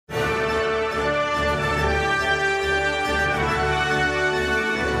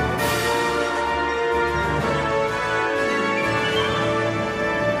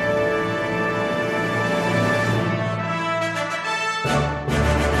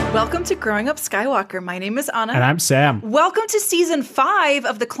Welcome to Growing Up Skywalker. My name is Anna. And I'm Sam. Welcome to Season 5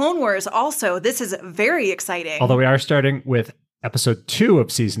 of the Clone Wars also. This is very exciting. Although we are starting with Episode 2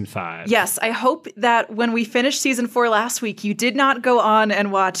 of Season 5. Yes, I hope that when we finished Season 4 last week, you did not go on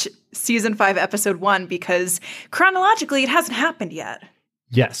and watch Season 5, Episode 1, because chronologically, it hasn't happened yet.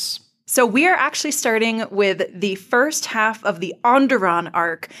 Yes. So we are actually starting with the first half of the Onderon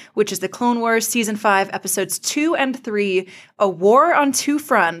arc, which is the Clone Wars Season 5, Episodes 2 and 3, A War on Two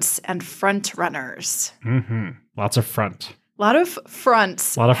Fronts and Front Runners. Mm-hmm. Lots of front. A lot of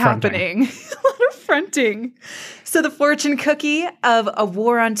fronts happening. A lot of fronting. So the fortune cookie of A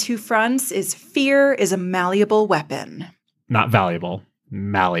War on Two Fronts is fear is a malleable weapon. Not valuable.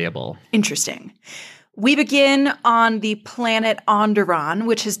 Malleable. Interesting. We begin on the planet Onderon,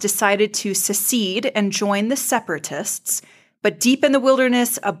 which has decided to secede and join the Separatists. But deep in the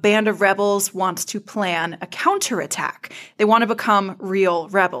wilderness, a band of rebels wants to plan a counterattack. They want to become real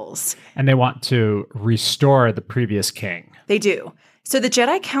rebels. And they want to restore the previous king. They do. So the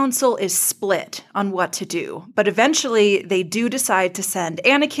Jedi Council is split on what to do, but eventually they do decide to send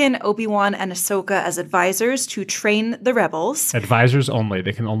Anakin, Obi-Wan, and Ahsoka as advisors to train the rebels. Advisors only.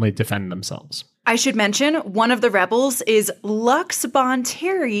 They can only defend themselves. I should mention, one of the rebels is Lux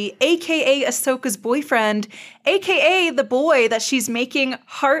Bonteri, a.k.a. Ahsoka's boyfriend, a.k.a. the boy that she's making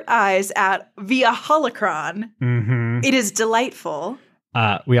heart eyes at via holocron. Mm-hmm. It is delightful.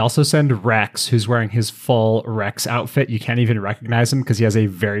 We also send Rex, who's wearing his full Rex outfit. You can't even recognize him because he has a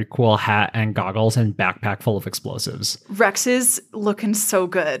very cool hat and goggles and backpack full of explosives. Rex is looking so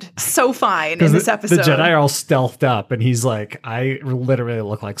good. So fine in this episode. The Jedi are all stealthed up, and he's like, I literally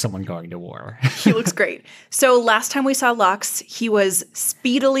look like someone going to war. He looks great. So last time we saw Lux, he was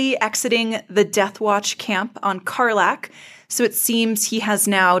speedily exiting the Death Watch camp on Karlak. So it seems he has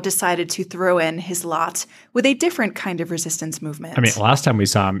now decided to throw in his lot with a different kind of resistance movement. I mean, last time we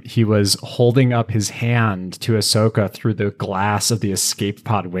saw him, he was holding up his hand to Ahsoka through the glass of the escape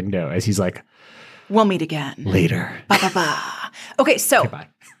pod window as he's like, we'll meet again. Later. Ba-ba-ba. Okay, so. Goodbye.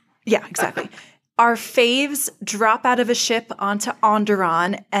 Yeah, exactly. Our faves drop out of a ship onto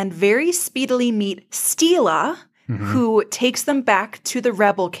Onderon and very speedily meet Steela, who takes them back to the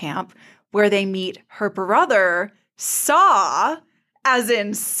rebel camp where they meet her brother, Saw, as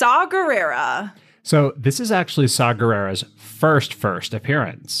in Saw Gerrera. So this is actually Saw Gerrera's first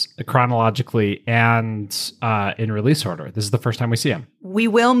appearance, chronologically and in release order. This is the first time we see him. We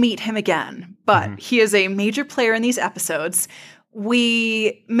will meet him again, but he is a major player in these episodes.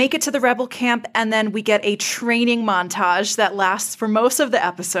 We make it to the rebel camp, and then we get a training montage that lasts for most of the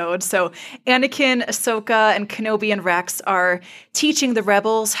episode. So Anakin, Ahsoka, and Kenobi and Rex are teaching the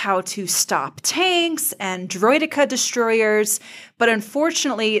rebels how to stop tanks and droideka destroyers. But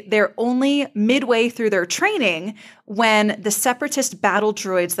unfortunately, they're only midway through their training when the separatist battle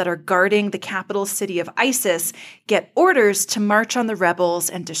droids that are guarding the capital city of Isis get orders to march on the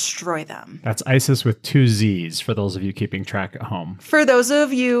rebels and destroy them. That's Isis with 2 Z's for those of you keeping track at home. For those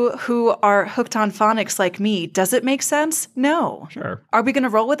of you who are hooked on phonics like me, does it make sense? No. Sure. Are we going to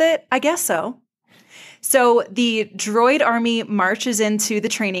roll with it? I guess so. So the droid army marches into the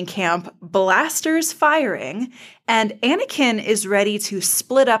training camp, blasters firing, and Anakin is ready to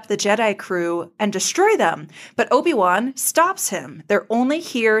split up the Jedi crew and destroy them. But Obi-Wan stops him. They're only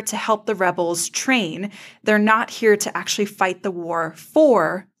here to help the rebels train. They're not here to actually fight the war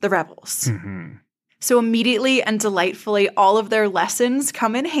for the rebels. Mm-hmm. So immediately and delightfully, all of their lessons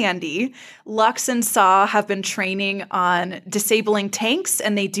come in handy. Lux and Saw have been training on disabling tanks,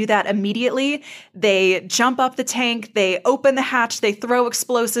 and they do that immediately. They jump up the tank, they open the hatch, they throw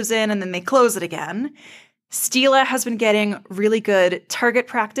explosives in, and then they close it again. Steela has been getting really good target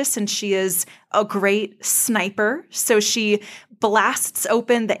practice, and she is a great sniper. So she blasts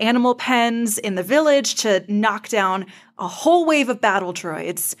open the animal pens in the village to knock down a whole wave of battle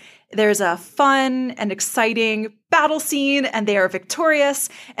droids. There's a fun and exciting battle scene, and they are victorious.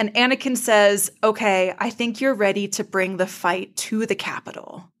 And Anakin says, okay, I think you're ready to bring the fight to the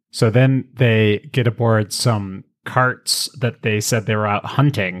capital. So then they get aboard some carts that they said they were out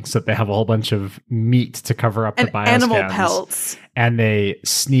hunting, so that they have a whole bunch of meat to cover up the bioscans. Animal pelts. And they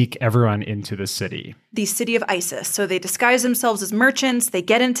sneak everyone into the city. The city of Isis. So they disguise themselves as merchants, they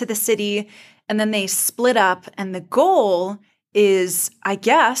get into the city, and then they split up. And the goal is, I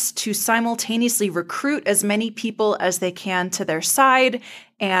guess, to simultaneously recruit as many people as they can to their side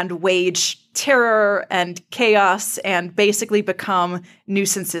and wage terror and chaos and basically become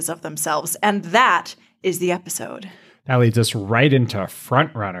nuisances of themselves. And that is the episode. That leads us right into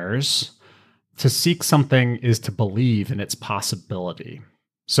front runners. To seek something is to believe in its possibility.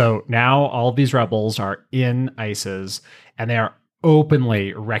 So now all of these rebels are in ISIS, and they are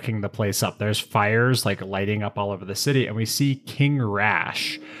openly wrecking the place up. There's fires like lighting up all over the city. And we see King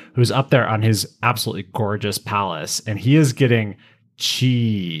Rash, who's up there on his absolutely gorgeous palace, and he is getting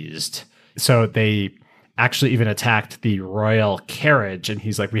cheesed. So they actually even attacked the royal carriage, and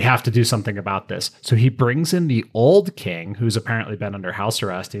he's like, we have to do something about this. So he brings in the old king, who's apparently been under house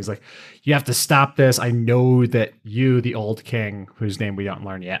arrest. He's like, you have to stop this. I know that you, the old king, whose name we don't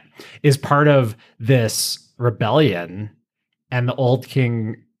learn yet, is part of this rebellion. And the old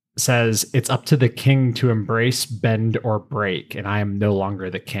king says, it's up to the king to embrace, bend, or break, and I am no longer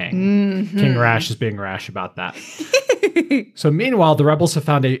the king. Mm-hmm. King Rash is being rash about that. So meanwhile, the rebels have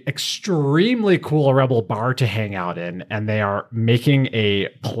found a extremely cool rebel bar to hang out in, and they are making a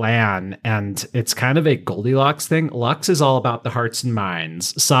plan, and it's kind of a Goldilocks thing. Lux is all about the hearts and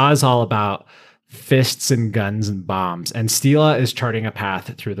minds. Saw is all about fists and guns and bombs, and Steela is charting a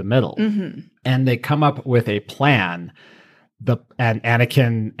path through the middle. Mm-hmm. And they come up with a plan. And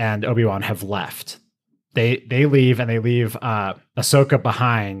Anakin and Obi-Wan have left. They leave, and they leave Ahsoka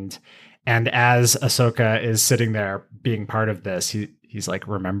behind. And as Ahsoka is sitting there being part of this, he's like,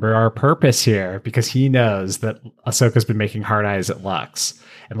 remember our purpose here, because he knows that Ahsoka's been making hard eyes at Lux,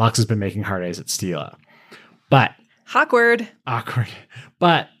 and Lux has been making hard eyes at Steela. But Awkward.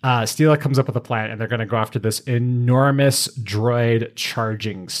 But Steela comes up with a plan, and they're going to go after this enormous droid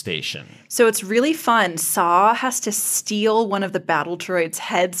charging station. So it's really fun. Saw has to steal one of the battle droids'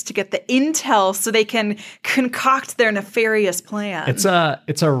 heads to get the intel so they can concoct their nefarious plan. It's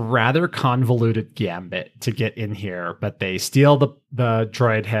a rather convoluted gambit to get in here, but they steal the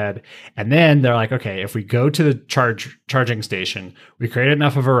droid head, and then they're like, okay, if we go to the charging station, we create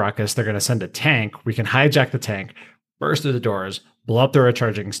enough of a ruckus, they're going to send a tank, we can hijack the tank, burst through the doors, blow up the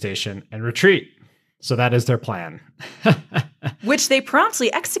recharging station, and retreat. So that is their plan. Which they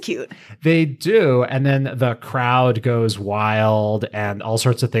promptly execute. They do. And then the crowd goes wild, and all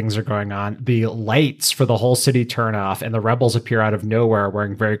sorts of things are going on. The lights for the whole city turn off, and the rebels appear out of nowhere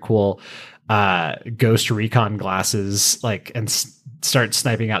wearing very cool ghost recon glasses, and start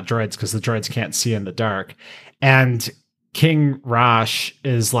sniping out droids because the droids can't see in the dark. And King Rash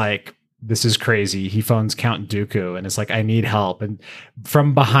is like, this is crazy. He phones Count Dooku and is like, I need help. And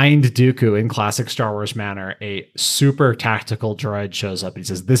from behind Dooku, in classic Star Wars manner, a super tactical droid shows up. He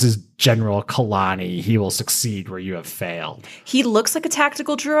says, this is General Kalani. He will succeed where you have failed. He looks like a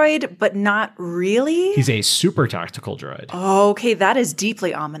tactical droid, but not really. He's a super tactical droid. Okay, that is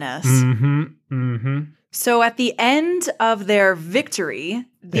deeply ominous. Mm-hmm. Mm-hmm. So at the end of their victory,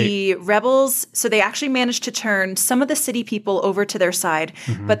 the rebels, so they actually managed to turn some of the city people over to their side,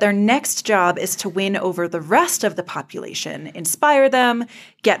 but their next job is to win over the rest of the population, inspire them,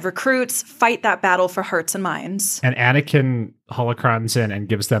 get recruits, fight that battle for hearts and minds. And Anakin holocrons in and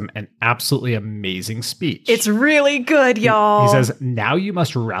gives them an absolutely amazing speech. It's really good, y'all. He says, now you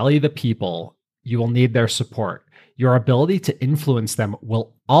must rally the people. You will need their support. Your ability to influence them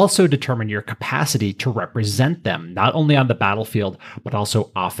will also determine your capacity to represent them, not only on the battlefield, but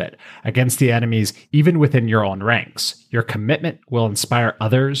also off it, against the enemies, even within your own ranks. Your commitment will inspire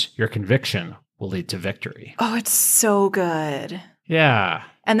others. Your conviction will lead to victory. Oh, it's so good. Yeah.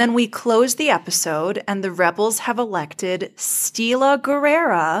 And then we close the episode, and the rebels have elected Steela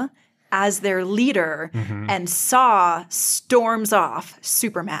Guerrera as their leader, and Saw storms off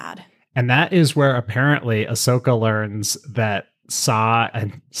super mad. And that is where apparently Ahsoka learns that Saw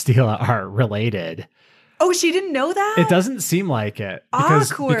and Steela are related. Oh, she didn't know that? It doesn't seem like it.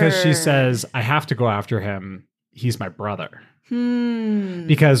 Because she says, I have to go after him. He's my brother.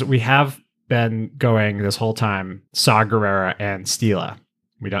 Because we have been going this whole time, Saw Gerrera and Steela.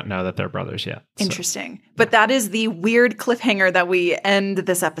 We don't know that they're brothers yet. Interesting. So, but that is the weird cliffhanger that we end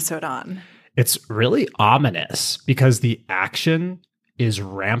this episode on. It's really ominous because the action is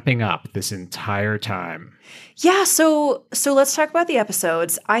ramping up this entire time. Yeah, so let's talk about the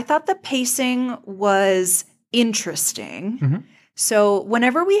episodes. I thought the pacing was interesting. So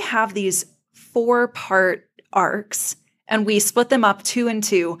whenever we have these 4-part arcs and we split them up 2 and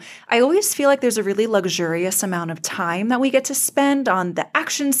 2, I always feel like there's a really luxurious amount of time that we get to spend on the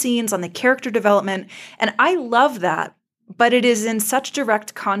action scenes, on the character development, and I love that. But it is in such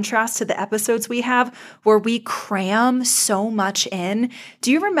direct contrast to the episodes we have where we cram so much in.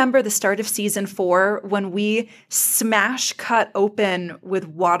 Do you remember the start of season 4 when we smash cut open with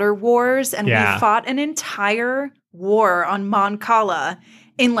Water Wars and we fought an entire war on Mon Cala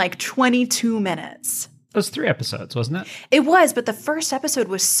in like 22 minutes? It was 3 episodes, wasn't it? It was, but the first episode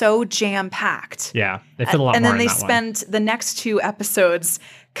was so jam-packed. Yeah, they fit a lot more in that one. And then they spent the next 2 episodes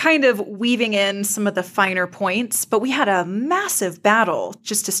kind of weaving in some of the finer points, but we had a massive battle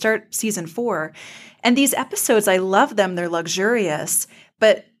just to start season 4. And these episodes, I love them. They're luxurious.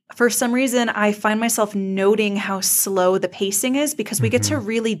 But for some reason, I find myself noting how slow the pacing is because we get to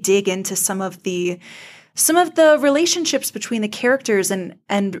really dig into some of the relationships between the characters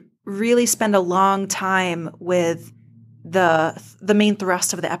and really spend a long time with the main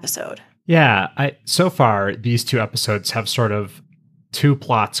thrust of the episode. Yeah, so far these two episodes have sort of two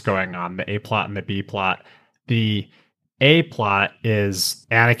plots going on, the A plot and the B plot. The A plot is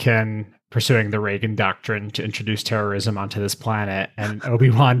Anakin pursuing the Reagan doctrine to introduce terrorism onto this planet, and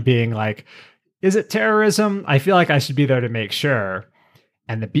Obi-Wan being like, is it terrorism? I feel like I should be there to make sure.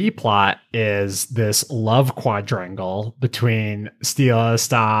 And the B plot is this love quadrangle between Steela,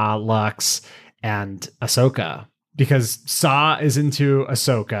 Sta, Lux, and Ahsoka. Because Saw is into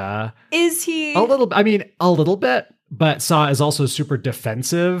Ahsoka. Is he? A little bit. But Saw is also super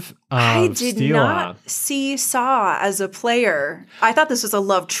defensive of I did Steela. not see Saw as a player. I thought this was a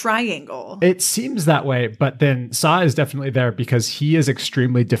love triangle. It seems that way, but then Saw is definitely there because he is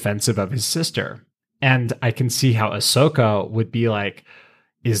extremely defensive of his sister. And I can see how Ahsoka would be like,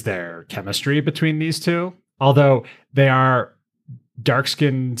 is there chemistry between these two? Although they are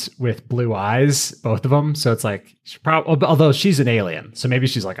dark-skinned with blue eyes, both of them. So it's like, although she's an alien. So maybe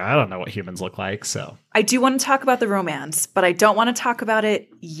she's like, I don't know what humans look like. So I do want to talk about the romance, but I don't want to talk about it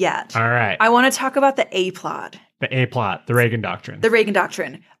yet. All right. I want to talk about the A plot. The A plot, the Reagan doctrine. The Reagan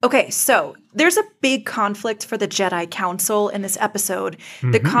doctrine. Okay, so there's a big conflict for the Jedi Council in this episode.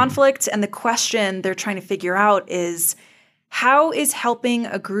 The conflict and the question they're trying to figure out is, how is helping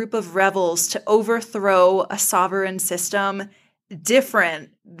a group of rebels to overthrow a sovereign system different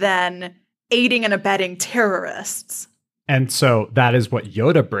than aiding and abetting terrorists? And so that is what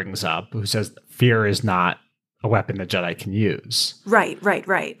Yoda brings up, who says fear is not a weapon the Jedi can use.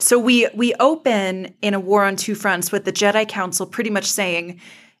 Right. So we open in a war on two fronts with the Jedi Council pretty much saying,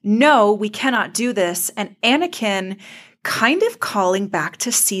 no, we cannot do this. And Anakin kind of calling back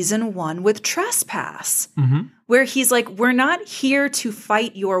to season 1 with Trespass, where he's like, we're not here to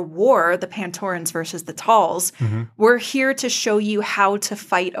fight your war, the Pantorans versus the Talls. We're here to show you how to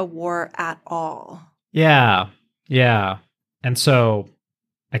fight a war at all. Yeah. And so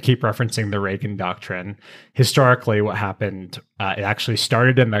I keep referencing the Reagan doctrine. Historically, what happened, it actually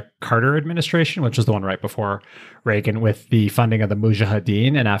started in the Carter administration, which was the one right before Reagan, with the funding of the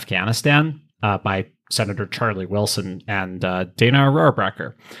Mujahideen in Afghanistan by Senator Charlie Wilson and Dana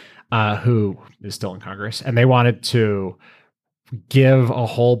Rohrabacher, who is still in Congress. And they wanted to give a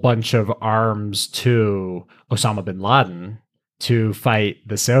whole bunch of arms to Osama bin Laden to fight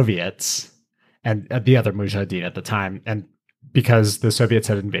the Soviets and the other Mujahideen at the time, and because the Soviets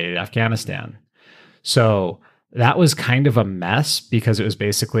had invaded Afghanistan. So that was kind of a mess because it was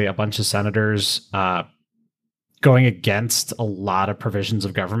basically a bunch of senators going against a lot of provisions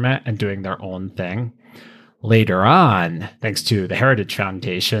of government and doing their own thing. Later on, thanks to the Heritage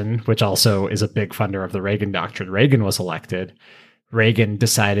Foundation, which also is a big funder of the Reagan doctrine, Reagan was elected. Reagan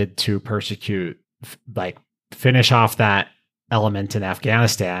decided to finish off that element in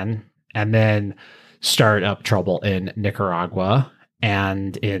Afghanistan and then start up trouble in Nicaragua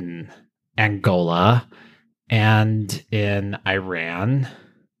and in Angola and in Iran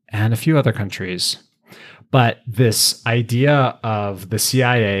and a few other countries. But this idea of the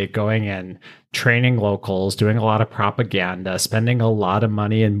CIA going in, training locals, doing a lot of propaganda, spending a lot of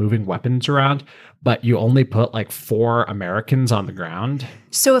money and moving weapons around, but you only put like 4 Americans on the ground.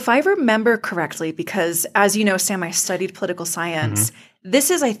 So if I remember correctly, because as you know, Sam, I studied political science,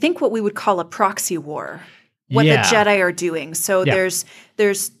 this is, I think, what we would call a proxy war, what the Jedi are doing. So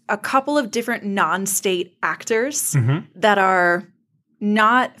there's a couple of different non-state actors that are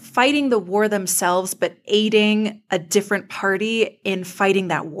not fighting the war themselves, but aiding a different party in fighting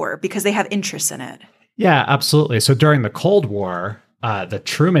that war because they have interests in it. Yeah, absolutely. So during the Cold War, the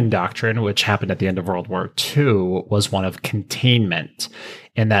Truman Doctrine, which happened at the end of World War II, was one of containment,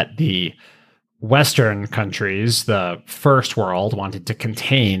 in that the Western countries, the first world, wanted to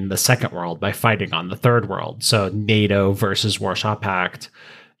contain the second world by fighting on the third world. So NATO versus Warsaw Pact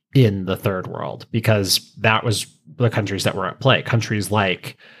in the third world, because that was the countries that were at play. Countries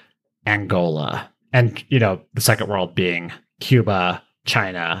like Angola, and, the second world being Cuba,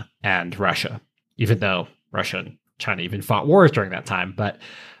 China, and Russia, even though Russia and China even fought wars during that time. But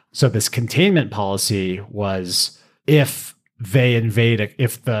so this containment policy was, if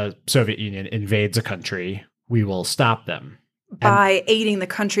the Soviet Union invades a country, we will stop them. By aiding the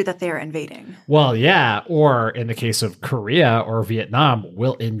country that they are invading. Well, yeah. Or in the case of Korea or Vietnam,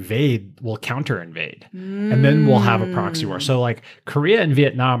 we'll counter invade. And then we'll have a proxy war. So like Korea and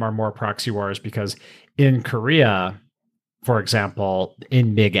Vietnam are more proxy wars because in Korea, for example,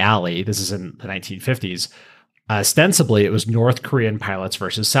 in Mig Alley, this is in the 1950s, ostensibly, it was North Korean pilots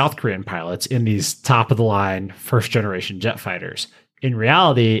versus South Korean pilots in these top-of-the-line first-generation jet fighters. In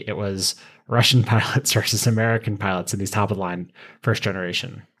reality, it was Russian pilots versus American pilots in these top-of-the-line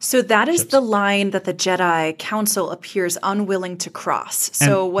first-generation. So that is ships. the line that the Jedi Council appears unwilling to cross.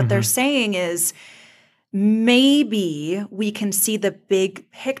 So what they're saying is, maybe we can see the big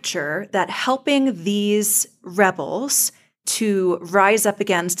picture that helping these rebels to rise up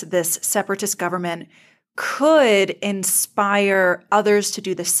against this separatist government could inspire others to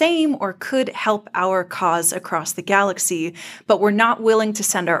do the same or could help our cause across the galaxy. But we're not willing to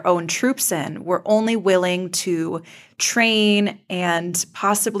send our own troops in. We're only willing to train and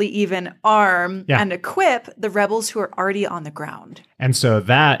possibly even arm and equip the rebels who are already on the ground. And so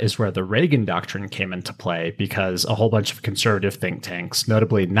that is where the Reagan Doctrine came into play, because a whole bunch of conservative think tanks,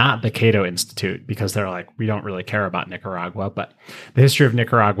 notably not the Cato Institute, because they're like, we don't really care about Nicaragua. But the history of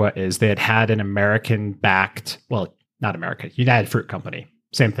Nicaragua is they had an American-backed, well, not American, United Fruit Company,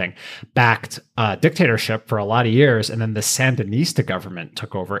 same thing, backed dictatorship for a lot of years. And then the Sandinista government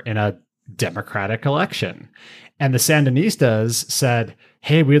took over in a democratic election. And the Sandinistas said,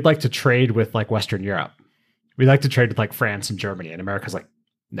 hey, we'd like to trade with like Western Europe. We'd like to trade with like France and Germany. And America's like,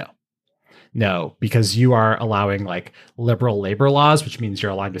 no, because you are allowing like liberal labor laws, which means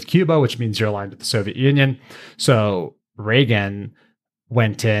you're aligned with Cuba, which means you're aligned with the Soviet Union. So Reagan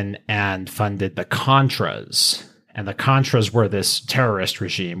went in and funded the Contras. And the Contras were this terrorist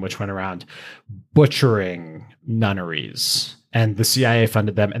regime, which went around butchering nunneries. And the CIA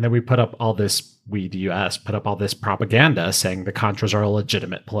funded them. And then we put up all this, the US, put up all this propaganda saying the Contras are a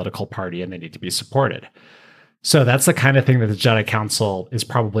legitimate political party and they need to be supported. So that's the kind of thing that the Jedi Council is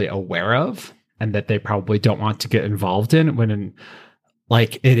probably aware of and that they probably don't want to get involved in when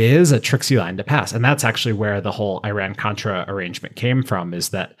like it is a tricksy line to pass. And that's actually where the whole Iran-Contra arrangement came from, is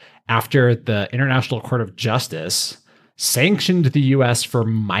that after the International Court of Justice sanctioned the US for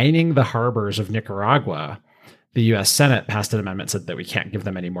mining the harbors of Nicaragua, the U.S. Senate passed an amendment that said that we can't give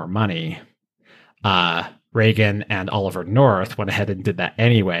them any more money. Reagan and Oliver North went ahead and did that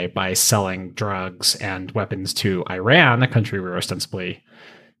anyway by selling drugs and weapons to Iran, a country we were ostensibly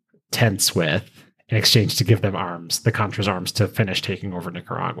tense with, in exchange to give them arms, the Contras arms, to finish taking over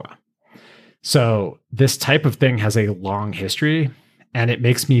Nicaragua. So this type of thing has a long history, and it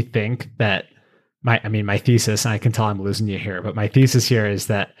makes me think that my thesis, and I can tell I'm losing you here, but my thesis here is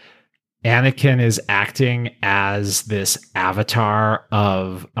that Anakin is acting as this avatar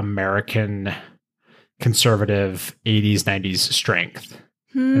of American conservative 80s, 90s strength.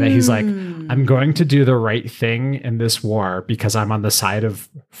 And that he's like, I'm going to do the right thing in this war because I'm on the side of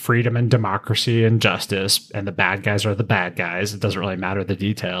freedom and democracy and justice, and the bad guys are the bad guys. It doesn't really matter the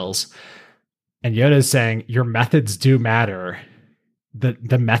details. And Yoda is saying, your methods do matter.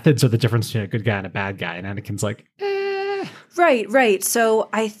 The methods are the difference between a good guy and a bad guy. And Anakin's like, Right. So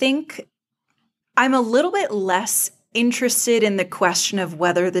I think I'm a little bit less interested in the question of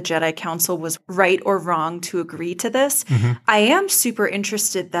whether the Jedi Council was right or wrong to agree to this. I am super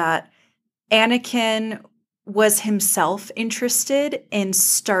interested that Anakin was himself interested in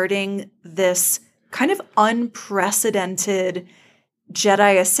starting this kind of unprecedented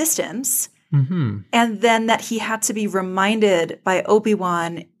Jedi assistance. And then that he had to be reminded by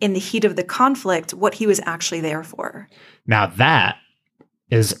Obi-Wan in the heat of the conflict what he was actually there for. Now that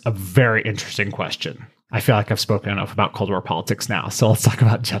is a very interesting question. I feel like I've spoken enough about Cold War politics now, so let's talk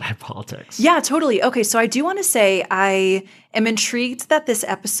about Jedi politics. Yeah, totally. Okay, so I do want to say I am intrigued that this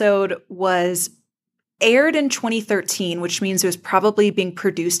episode was aired in 2013, which means it was probably being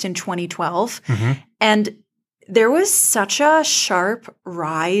produced in 2012. And there was such a sharp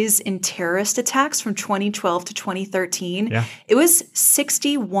rise in terrorist attacks from 2012 to 2013. It was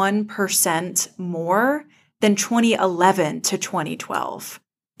 61% more than 2011 to 2012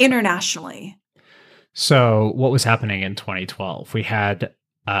 internationally. So what was happening in 2012? We had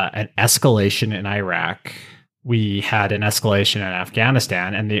an escalation in Iraq. We had an escalation in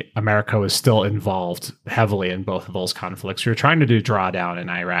Afghanistan, and America was still involved heavily in both of those conflicts. We were trying to do drawdown in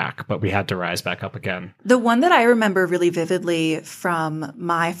Iraq, but we had to rise back up again. The one that I remember really vividly from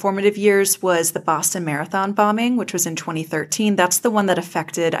my formative years was the Boston Marathon bombing, which was in 2013. That's the one that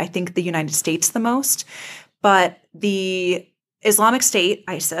affected, I think, the United States the most. But the Islamic State,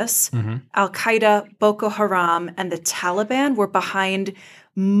 ISIS, Al-Qaeda, Boko Haram, and the Taliban were behind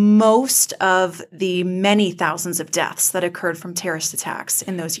most of the many thousands of deaths that occurred from terrorist attacks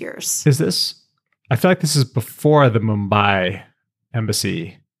in those years. I feel like this is before the Mumbai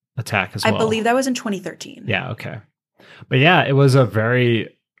embassy attack as well. I believe that was in 2013. Yeah, okay. But yeah, it was a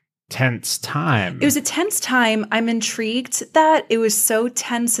very tense time. It was a tense time. I'm intrigued that it was so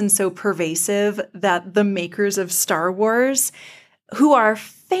tense and so pervasive that the makers of Star Wars, who are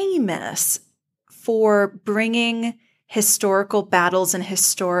famous for bringing historical battles and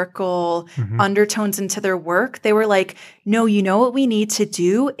historical undertones into their work, they were like, no, you know what we need to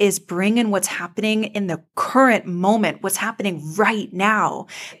do is bring in what's happening in the current moment, what's happening right now.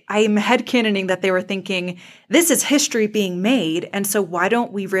 I'm headcanoning that they were thinking, this is history being made, and so why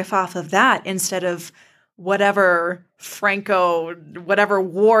don't we riff off of that instead of whatever whatever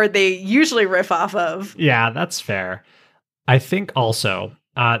war they usually riff off of. Yeah, that's fair. I think also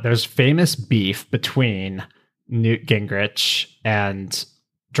there's famous beef between Newt Gingrich and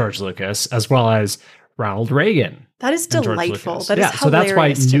George Lucas, as well as Ronald Reagan. That is delightful. That is hilarious. So that's why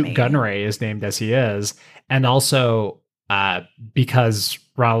Newt Gunray is named as he is. And also because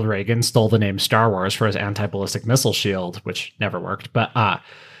Ronald Reagan stole the name Star Wars for his anti-ballistic missile shield, which never worked. But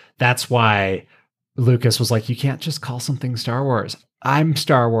that's why Lucas was like, you can't just call something Star Wars. I'm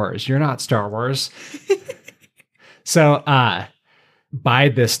Star Wars. You're not Star Wars. So by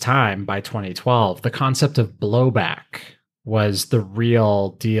this time, by 2012, the concept of blowback was the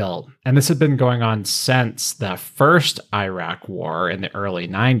real deal. And this had been going on since the first Iraq war in the early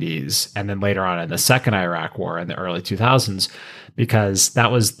 90s, and then later on in the second Iraq war in the early 2000s, because that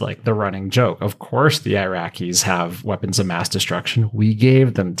was like the running joke. Of course, the Iraqis have weapons of mass destruction. We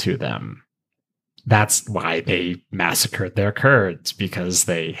gave them to them. That's why they massacred their Kurds, because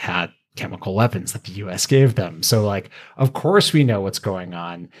they had chemical weapons that the US gave them. So like, of course we know what's going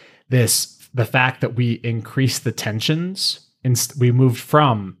on. The fact that we increased the tensions, we moved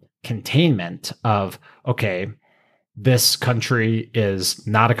from containment of, okay, this country is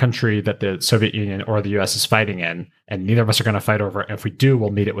not a country that the Soviet Union or the US is fighting in, and neither of us are going to fight over it. If we do,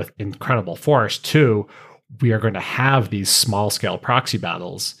 we'll meet it with incredible force. Two, we are going to have these small scale proxy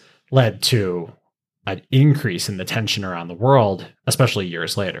battles, led to an increase in the tension around the world, especially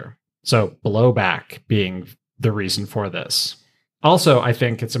years later. So blowback being the reason for this. Also, I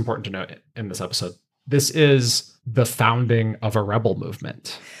think it's important to note in this episode, this is the founding of a rebel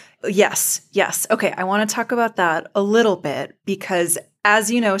movement. Yes. Okay, I want to talk about that a little bit because,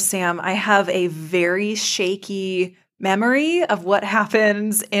 as you know, Sam, I have a very shaky memory of what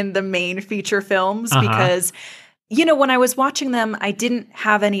happens in the main feature films because, when I was watching them, I didn't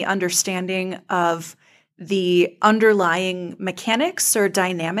have any understanding of the underlying mechanics or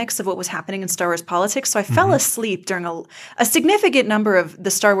dynamics of what was happening in Star Wars politics. So I fell asleep during a significant number of the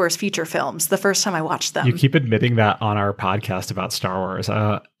Star Wars feature films the first time I watched them. You keep admitting that on our podcast about Star Wars.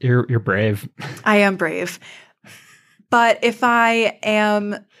 You're brave. I am brave. But if I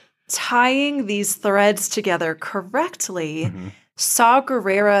am tying these threads together correctly, Saw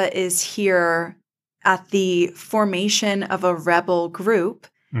Gerrera is here at the formation of a rebel group.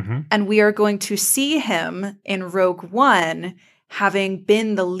 And we are going to see him in Rogue One having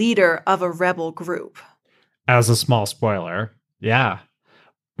been the leader of a rebel group. As a small spoiler, yeah.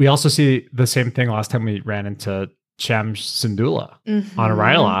 We also see the same thing last time we ran into Cham Syndulla on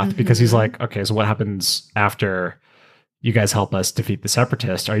Ryloth, because he's like, okay, so what happens after you guys help us defeat the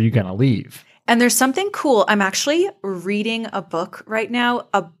Separatists? Are you going to leave? And there's something cool. I'm actually reading a book right now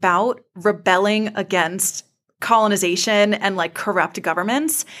about rebelling against colonization and like corrupt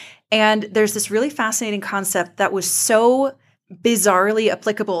governments. And there's this really fascinating concept that was so bizarrely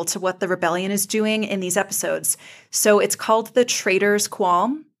applicable to what the rebellion is doing in these episodes. So it's called the traitor's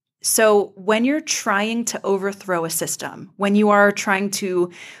qualm. So when you're trying to overthrow a system, when you are trying to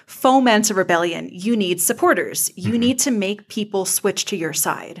foment a rebellion, you need supporters. You need to make people switch to your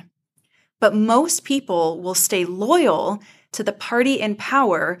side. But most people will stay loyal to the party in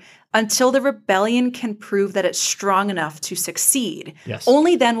power until the rebellion can prove that it's strong enough to succeed. Yes.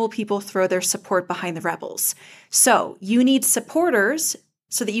 Only then will people throw their support behind the rebels. So you need supporters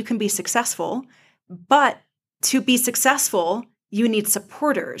so that you can be successful. But to be successful, you need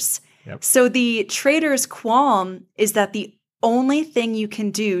supporters. Yep. So the traitor's qualm is that the only thing you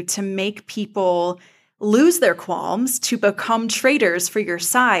can do to make people lose their qualms, to become traitors for your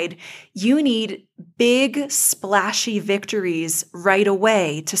side, you need big, splashy victories right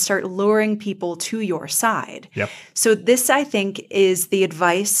away to start luring people to your side. Yep. So this, I think, is the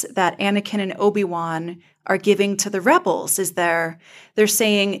advice that Anakin and Obi-Wan are giving to the rebels, is they're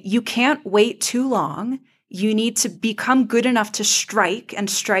saying, you can't wait too long. You need to become good enough to strike, and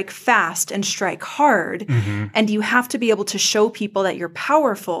strike fast, and strike hard. And you have to be able to show people that you're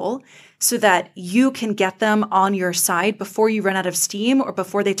powerful so that you can get them on your side before you run out of steam or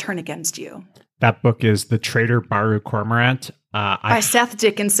before they turn against you. That book is The Traitor Baru Cormorant. By Seth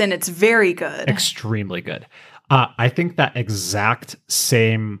Dickinson. It's very good. Extremely good. I think that exact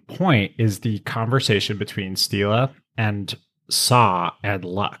same point is the conversation between Stila and Saw and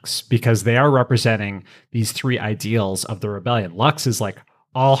Lux, because they are representing these three ideals of the rebellion. Lux is like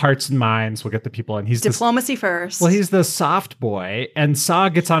all hearts and minds. We'll get the people, and he's diplomacy first. Well, he's the soft boy, and Saw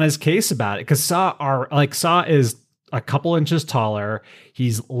gets on his case about it because Saw is a couple inches taller.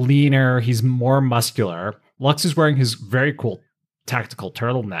 He's leaner. He's more muscular. Lux is wearing his very cool tactical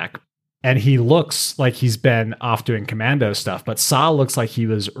turtleneck. And he looks like he's been off doing commando stuff, but Saw looks like he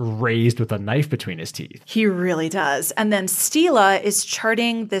was raised with a knife between his teeth. He really does. And then Stila is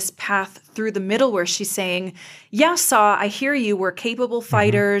charting this path through the middle where she's saying, yeah, Saw, I hear you. We're capable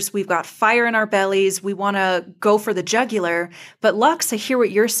fighters. Mm-hmm. We've got fire in our bellies. We want to go for the jugular. But Lux, I hear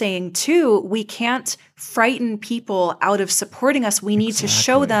what you're saying too. We can't frighten people out of supporting us. We need to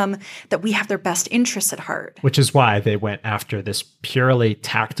show them that we have their best interests at heart. Which is why they went after this purely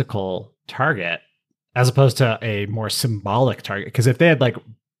tactical target as opposed to a more symbolic target. Because if they had like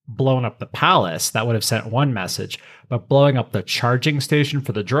blown up the palace, that would have sent one message. But blowing up the charging station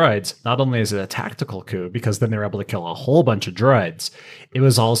for the droids, not only is it a tactical coup, because then they're able to kill a whole bunch of droids, it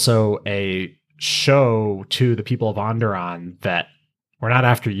was also a show to the people of Onderon that we're not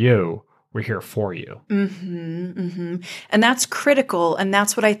after you. We're here for you. Mm-hmm, mm-hmm. And that's critical. And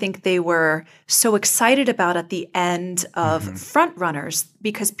that's what I think they were so excited about at the end of Front Runners,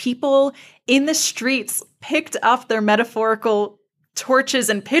 because people in the streets picked up their metaphorical torches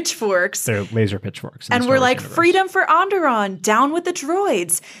and pitchforks. They're laser pitchforks. And we're like, freedom for Onderon, down with the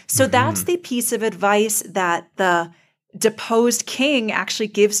droids. So that's the piece of advice that the deposed king actually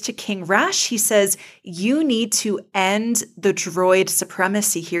gives to King Rash. He says, you need to end the droid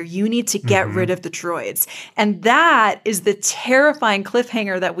supremacy here. You need to get rid of the droids. And that is the terrifying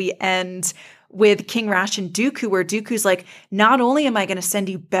cliffhanger that we end with King Rash and Dooku, where Dooku's like, not only am I going to send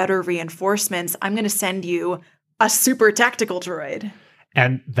you better reinforcements, I'm going to send you a super tactical droid.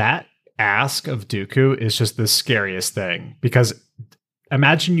 And that ask of Dooku is just the scariest thing, because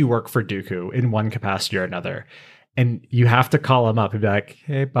imagine you work for Dooku in one capacity or another, and you have to call him up and be like,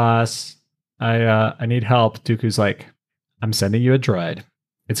 hey, boss, I need help. Dooku's like, I'm sending you a droid.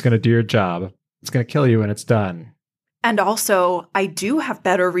 It's going to do your job. It's going to kill you when it's done. And also, I do have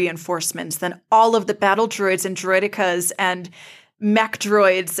better reinforcements than all of the battle droids and droidicas and mech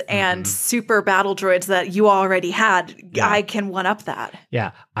droids and super battle droids that you already had. Yeah. I can one up that.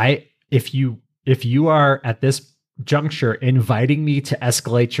 Yeah. If you are at this juncture inviting me to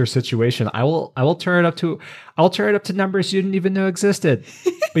escalate your situation, I will turn it up to numbers you didn't even know existed,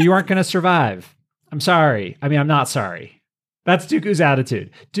 but you aren't going to survive. I'm sorry. I mean, I'm not sorry. That's Dooku's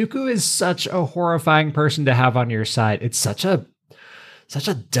attitude. Dooku is such a horrifying person to have on your side. It's such a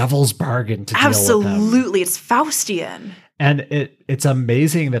devil's bargain to deal with him. Absolutely. It's Faustian. And it's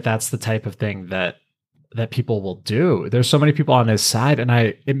amazing that that's the type of thing that people will do. There's so many people on his side, and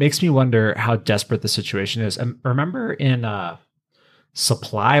it makes me wonder how desperate the situation is. And remember in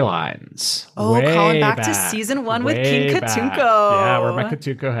Supply Lines. Calling back to season 1 with King Katunko. Yeah, where my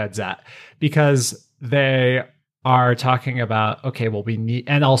Katunko head's at. Because they are talking about, okay, well, we need,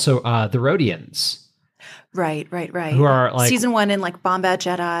 and also the Rhodians. Right. Who are like season 1 in like Bombad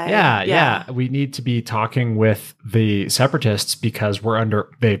Jedi. Yeah. We need to be talking with the separatists because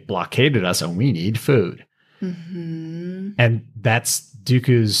they blockaded us and we need food. And that's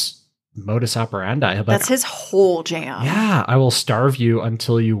Dooku's modus operandi. That's his whole jam. Yeah, I will starve you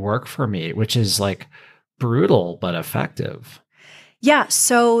until you work for me, which is like brutal but effective. Yeah,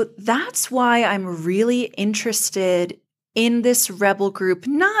 so that's why I'm really interested in this rebel group,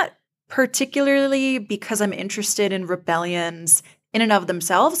 not particularly because I'm interested in rebellions in and of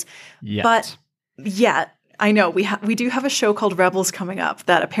themselves, but I know we do have a show called Rebels coming up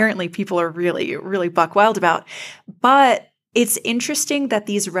that apparently people are really, really buck wild about. But it's interesting that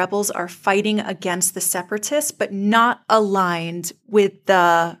these rebels are fighting against the separatists, but not aligned with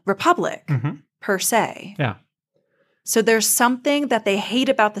the Republic per se. Yeah. So there's something that they hate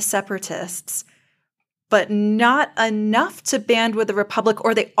about the separatists, but not enough to band with the Republic,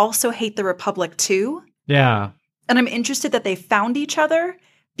 or they also hate the Republic too. Yeah. And I'm interested that they found each other,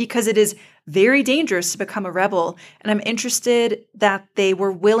 because it is very dangerous to become a rebel. And I'm interested that they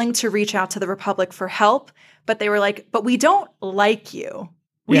were willing to reach out to the Republic for help, but they were like, but we don't like you.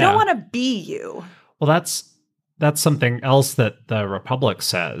 We don't want to be you. Well, that's something else that the Republic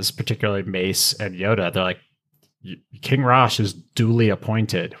says, particularly Mace and Yoda. They're like, King Rash is duly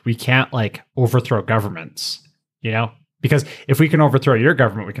appointed. We can't like overthrow governments, because if we can overthrow your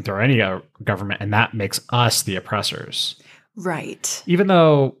government, we can throw any government, and that makes us the oppressors. Right. Even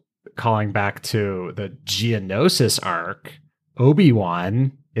though, calling back to the Geonosis arc,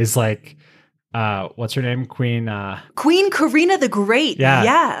 Obi-Wan is like what's her name? Queen Karina the Great. Yeah.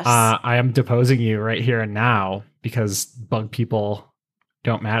 Yes. I am deposing you right here and now because bug people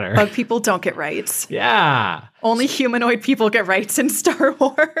don't matter. Bug people don't get rights. Yeah. Only humanoid people get rights in Star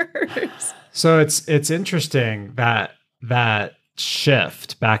Wars. So it's interesting that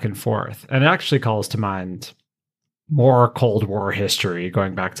shift back and forth. And it actually calls to mind more Cold War history,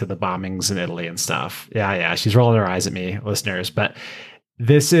 going back to the bombings in Italy and stuff. Yeah. She's rolling her eyes at me, listeners. But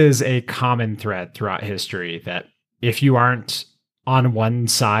this is a common thread throughout history that if you aren't on one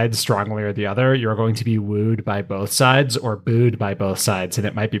side strongly or the other, you're going to be wooed by both sides or booed by both sides, and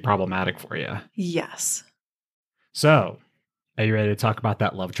it might be problematic for you. Yes. So, are you ready to talk about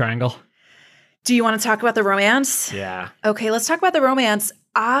that love triangle? Do you want to talk about the romance? Yeah. Okay, let's talk about the romance.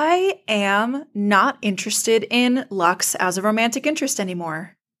 I am not interested in Lux as a romantic interest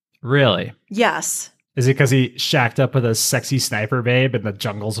anymore. Really? Yes. Is it because he shacked up with a sexy sniper babe in the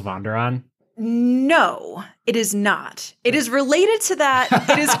jungles of Onderon? No, it is not. It is related to that.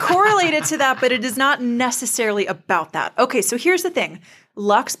 It is correlated to that, but it is not necessarily about that. Okay, so here's the thing.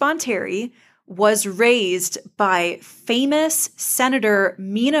 Lux Bonteri was raised by famous Senator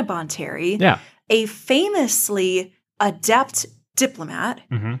Mina Bonteri, a famously adept diplomat.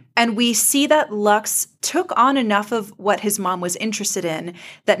 Mm-hmm. And we see that Lux took on enough of what his mom was interested in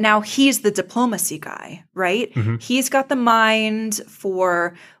that now he's the diplomacy guy, right? Mm-hmm. He's got the mind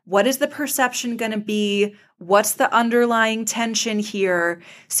for what is the perception going to be? What's the underlying tension here?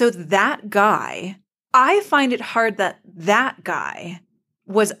 So that guy, I find it hard that that guy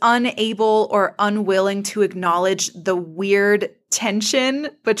was unable or unwilling to acknowledge the weird tension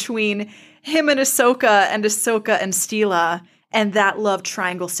between him and Ahsoka and Stila and that love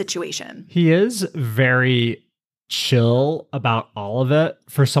triangle situation. He is very chill about all of it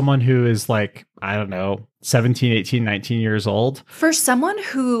for someone who is like, I don't know, 17, 18, 19 years old. For someone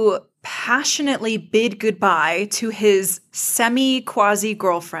who passionately bid goodbye to his semi-quasi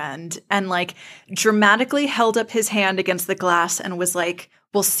girlfriend and like dramatically held up his hand against the glass and was like,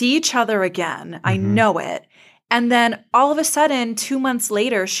 we'll see each other again. I know it. And then all of a sudden, 2 months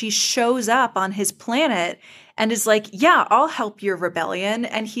later, she shows up on his planet and is like, yeah, I'll help your rebellion.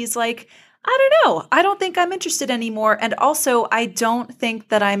 And he's like, I don't know. I don't think I'm interested anymore. And also, I don't think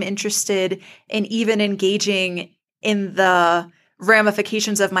that I'm interested in even engaging in the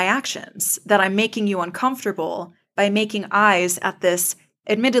ramifications of my actions, that I'm making you uncomfortable by making eyes at this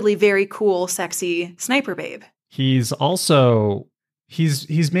admittedly very cool, sexy sniper babe. He's also...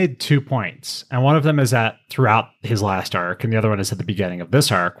 He's made 2 points, and one of them is at throughout his last arc, and the other one is at the beginning of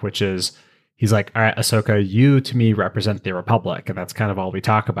this arc, which is he's like, all right, Ahsoka, you to me represent the Republic, and that's kind of all we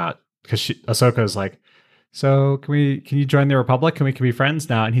talk about because Ahsoka is like, so can you join the Republic? Can we be friends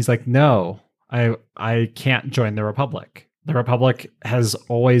now? And he's like, no, I can't join the Republic. The Republic has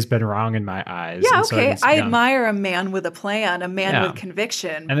always been wrong in my eyes. Yeah, okay. I admire a man with a plan, a man with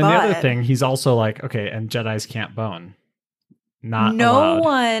conviction. And then the other thing, he's also like, okay, and Jedis can't bone. Not no allowed.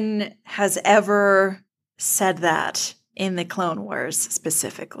 one has ever said that in the Clone Wars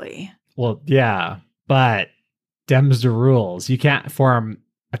specifically. Well, yeah, but Dem's the rules. You can't form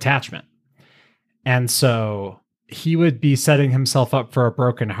attachment. And so he would be setting himself up for a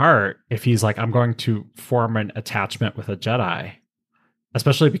broken heart if he's like, I'm going to form an attachment with a Jedi.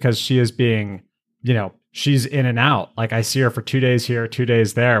 Especially because she is being, she's in and out. Like I see her for 2 days here, 2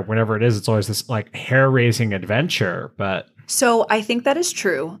 days there. Whenever it is, it's always this like hair-raising adventure, but... So I think that is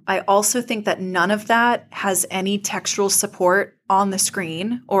true. I also think that none of that has any textual support on the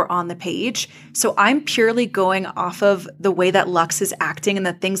screen or on the page. So I'm purely going off of the way that Lux is acting and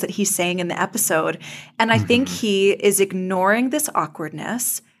the things that he's saying in the episode. And I think he is ignoring this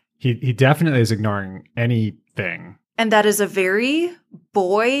awkwardness. He definitely is ignoring anything. And that is a very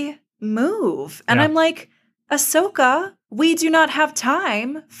boy move. And I'm like, Ahsoka, we do not have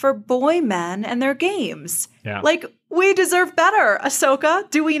time for boy men and their games. Yeah. Like, we deserve better, Ahsoka,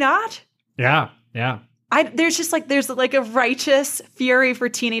 do we not? Yeah. There's a righteous fury for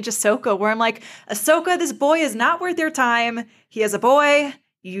teenage Ahsoka where I'm like, Ahsoka, this boy is not worth your time. He is a boy.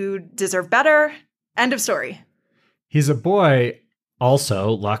 You deserve better. End of story. He's a boy. Also,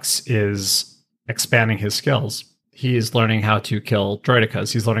 Lux is expanding his skills. He's learning how to kill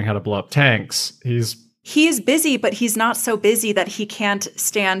droidekas. He's learning how to blow up tanks. He is busy, but he's not so busy that he can't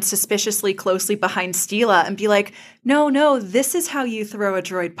stand suspiciously closely behind Stila and be like, no, this is how you throw a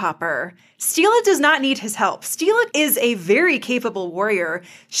droid popper. Stila does not need his help. Stila is a very capable warrior.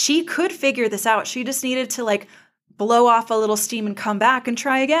 She could figure this out. She just needed to like blow off a little steam and come back and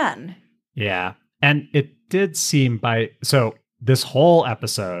try again. Yeah. And it did seem so this whole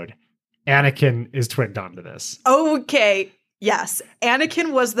episode, Anakin is twinned onto this. Okay. Yes,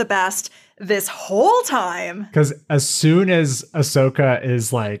 Anakin was the best this whole time. Because as soon as Ahsoka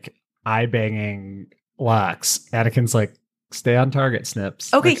is like eye banging Lux, Anakin's like, stay on target,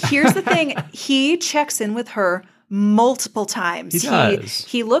 Snips. Okay, Like, here's the thing. He checks in with her multiple times. He does.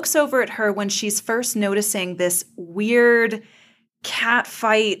 He looks over at her when she's first noticing this weird cat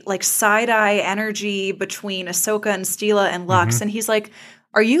fight, like side-eye energy between Ahsoka and Steela and Lux. And he's like,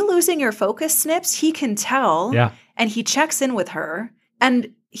 are you losing your focus, Snips? He can tell. Yeah. And he checks in with her.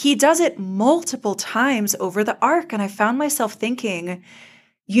 And he does it multiple times over the arc. And I found myself thinking,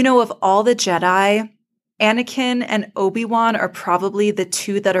 of all the Jedi, Anakin and Obi-Wan are probably the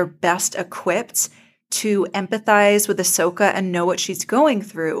two that are best equipped to empathize with Ahsoka and know what she's going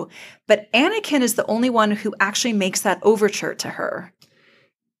through. But Anakin is the only one who actually makes that overture to her.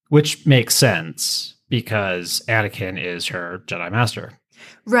 Which makes sense because Anakin is her Jedi Master.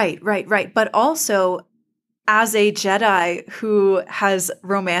 Right. But also, as a Jedi who has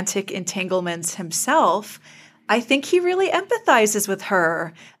romantic entanglements himself, I think he really empathizes with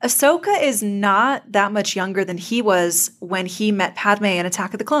her. Ahsoka is not that much younger than he was when he met Padme in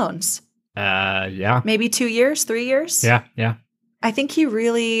Attack of the Clones. Yeah. Maybe 2 years, 3 years? Yeah. I think he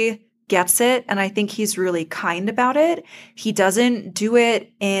really gets it, and I think he's really kind about it. He doesn't do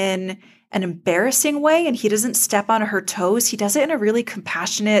it in an embarrassing way, and he doesn't step on her toes. He does it in a really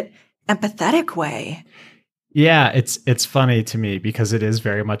compassionate, empathetic way. Yeah, it's funny to me because it is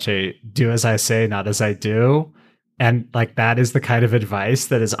very much a do as I say, not as I do. And like that is the kind of advice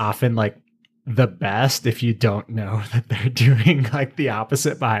that is often like the best if you don't know that they're doing like the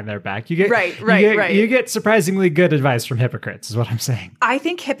opposite behind their back. You get right. You get surprisingly good advice from hypocrites is what I'm saying. I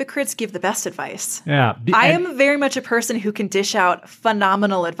think hypocrites give the best advice. Yeah. I am very much a person who can dish out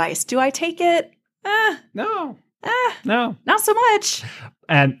phenomenal advice. Do I take it? No. No. Not so much.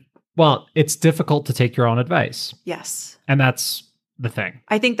 And well, it's difficult to take your own advice. Yes. And that's the thing.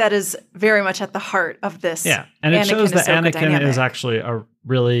 I think that is very much at the heart of this. Yeah. And it shows that Anakin dynamic. is actually a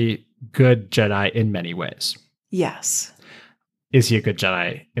really good Jedi in many ways. Yes. Is he a good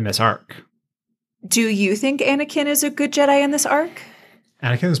Jedi in this arc? Do you think Anakin is a good Jedi in this arc?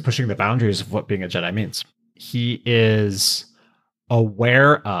 Anakin is pushing the boundaries of what being a Jedi means. He is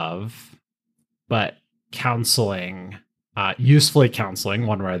aware of, but counseling, usefully counseling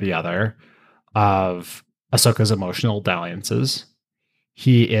one way or the other, of Ahsoka's emotional dalliances.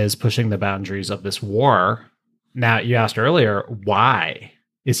 He is pushing the boundaries of this war. Now, you asked earlier, why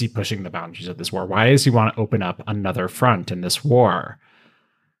is he pushing the boundaries of this war? Why does he want to open up another front in this war?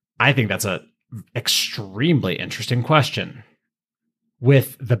 I think that's an extremely interesting question.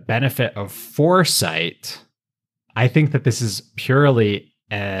 With the benefit of foresight, I think that this is purely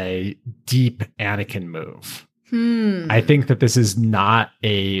a deep Anakin move. I think that this is not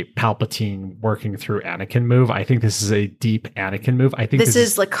a Palpatine working through Anakin move. I think this is a deep Anakin move. I think this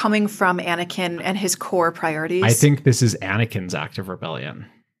is like coming from Anakin and his core priorities. I think this is Anakin's act of rebellion.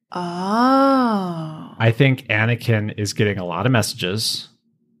 Oh. I think Anakin is getting a lot of messages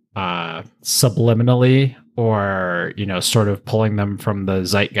subliminally or, sort of pulling them from the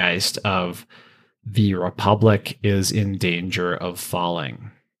zeitgeist of the Republic is in danger of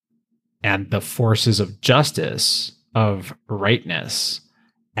falling. And the forces of justice, of rightness,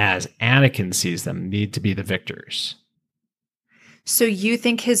 as Anakin sees them, need to be the victors. So you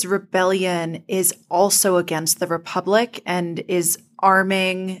think his rebellion is also against the Republic and is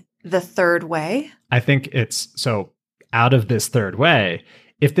arming the third way? I think it's so out of this third way.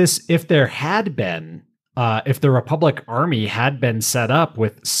 If there had been, if the Republic army had been set up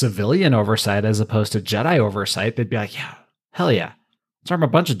with civilian oversight as opposed to Jedi oversight, they'd be like, yeah, hell yeah. Let's arm a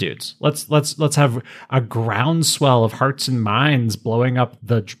bunch of dudes. Let's have a groundswell of hearts and minds blowing up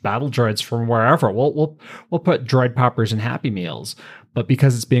the battle droids from wherever. We'll put droid poppers in Happy Meals. But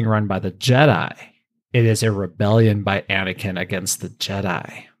because it's being run by the Jedi, it is a rebellion by Anakin against the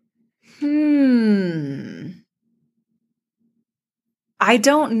Jedi. I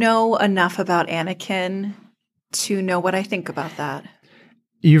don't know enough about Anakin to know what I think about that.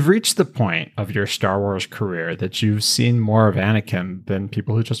 You've reached the point of your Star Wars career that you've seen more of Anakin than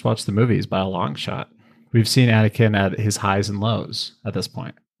people who just watch the movies by a long shot. We've seen Anakin at his highs and lows at this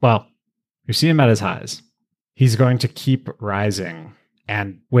point. Well, we've seen him at his highs. He's going to keep rising.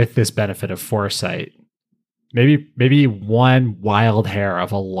 And with this benefit of foresight, maybe one wild hair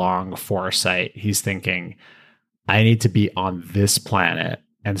of a long foresight, he's thinking, I need to be on this planet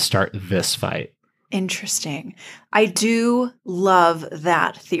and start this fight. Interesting. I do love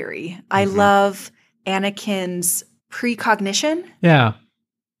that theory. I love Anakin's precognition. Yeah.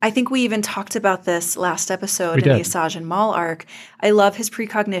 I think we even talked about this last episode We in the did. Asajj and Maul arc. I love his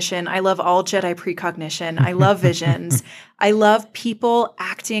precognition. I love all Jedi precognition. I love visions. I love people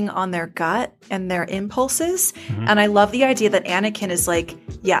acting on their gut and their impulses. And I love the idea that Anakin is like,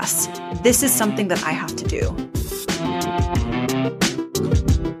 yes, this is something that I have to do.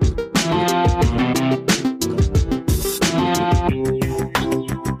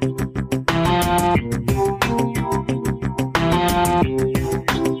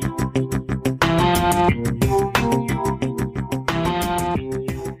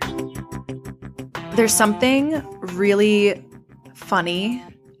 There's something really funny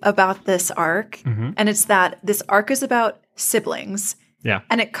about this arc, and it's that this arc is about siblings. Yeah.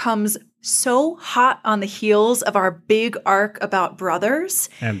 And it comes so hot on the heels of our big arc about brothers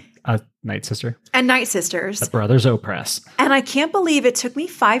And Night Sister. and Night Sisters. The brothers oppress. And I can't believe it took me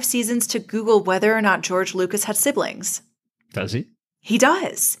 5 seasons to Google whether or not George Lucas had siblings. Does he? He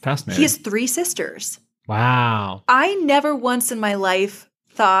does. Fascinating. He has 3 sisters. Wow. I never once in my life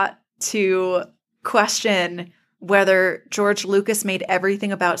thought to question whether George Lucas made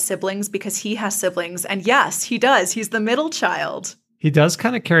everything about siblings because he has siblings. And yes, he does. He's the middle child. He does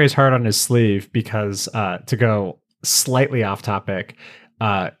kind of carry his heart on his sleeve because, to go slightly off topic,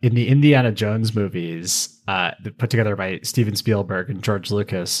 in the Indiana Jones movies put together by Steven Spielberg and George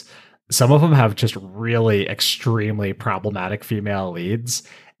Lucas, some of them have just really extremely problematic female leads.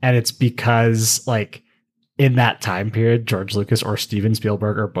 And it's because, like, in that time period, George Lucas or Steven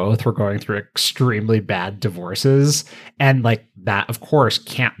Spielberg or both were going through extremely bad divorces. And, like, that, of course,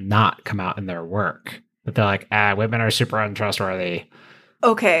 can't not come out in their work. But they're like, women are super untrustworthy.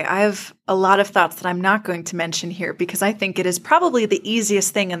 Okay, I have a lot of thoughts that I'm not going to mention here because I think it is probably the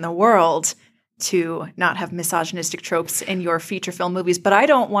easiest thing in the world to not have misogynistic tropes in your feature film movies, but I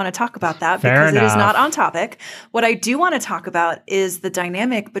don't want to talk about that because it is not on topic. What I do want to talk about is the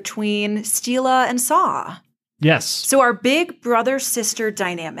dynamic between Steela and Saw. Yes. So our big brother-sister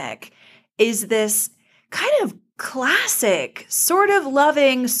dynamic is this kind of classic, sort of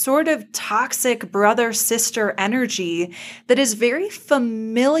loving, sort of toxic brother-sister energy that is very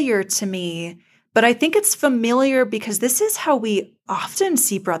familiar to me. But I think it's familiar because this is how we often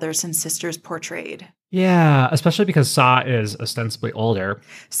see brothers and sisters portrayed. Yeah, especially because Saw is ostensibly older.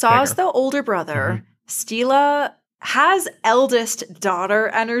 Saw's the older brother. Steela has eldest daughter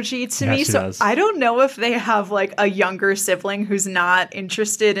energy to me. So does. I don't know if they have like a younger sibling who's not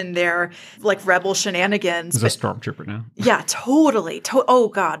interested in their like rebel shenanigans. He's a stormtrooper now. Yeah, totally. Oh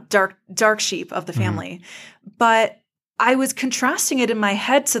God, dark sheep of the family. But I was contrasting it in my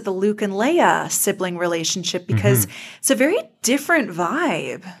head to the Luke and Leia sibling relationship because it's a very different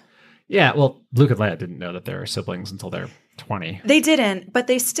vibe. Yeah, well, Luke and Leia didn't know that they were siblings until they're 20. They didn't, but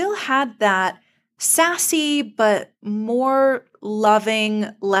they still had that sassy but more loving,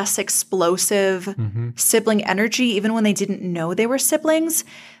 less explosive sibling energy, even when they didn't know they were siblings.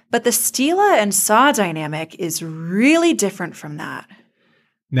 But the Steela and Saw dynamic is really different from that.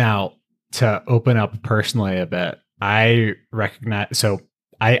 Now, to open up personally a bit, I recognize, so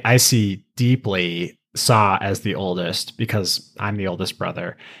I see deeply Saw as the oldest because I'm the oldest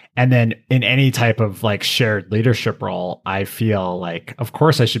brother. And then in any type of like shared leadership role, I feel like, of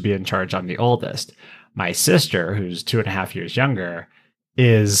course I should be in charge. I'm the oldest. My sister, who's 2.5 years younger,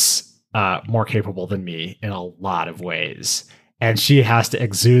 is more capable than me in a lot of ways. And she has to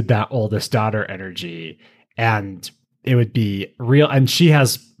exude that oldest daughter energy. And it would be real. And she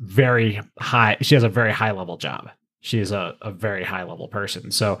has a very high level job. She is a very high level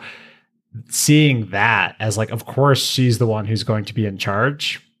person. So seeing that as like, of course, she's the one who's going to be in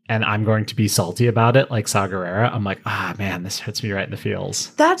charge and I'm going to be salty about it, like Saw Gerrera. I'm like, man, this hits me right in the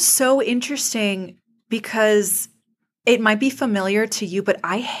feels. That's so interesting because it might be familiar to you, but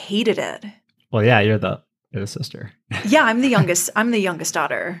I hated it. Well, yeah, you're the sister. Yeah, I'm the youngest. I'm the youngest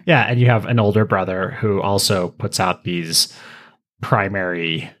daughter. Yeah, and you have an older brother who also puts out these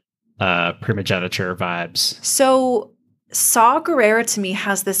primary primogeniture vibes. So Saw Gerrera to me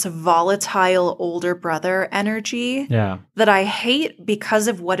has this volatile older brother energy that I hate because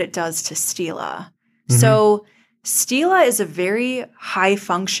of what it does to Steela. So Steela is a very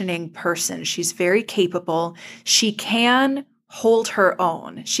high-functioning person. She's very capable. She can hold her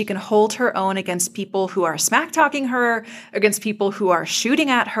own. She can hold her own against people who are smack-talking her, against people who are shooting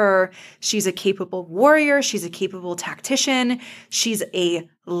at her. She's a capable warrior. She's a capable tactician. She's a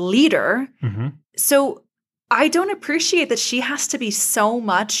leader. So I don't appreciate that she has to be so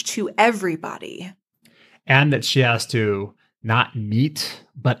much to everybody. And that she has to not meet,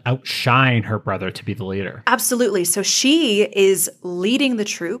 but outshine her brother to be the leader. Absolutely. So she is leading the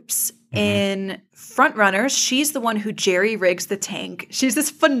troops in Frontrunners, she's the one who jerry rigs the tank. She's this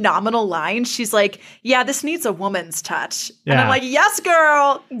phenomenal line. She's like, yeah, this needs a woman's touch. Yeah. And I'm like, yes,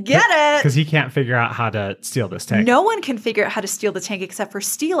 girl, get it. Because he can't figure out how to steal this tank. No one can figure out how to steal the tank except for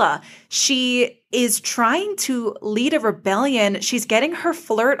Stila. She is trying to lead a rebellion. She's getting her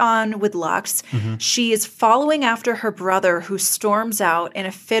flirt on with Lux. She is following after her brother, who storms out in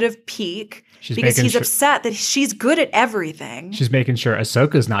a fit of pique. Because he's upset that she's good at everything. She's making sure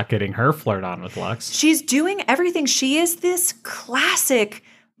Ahsoka's not getting her flirt on with Lux. She's doing everything. She is this classic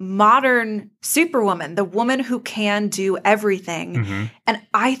modern superwoman, the woman who can do everything. And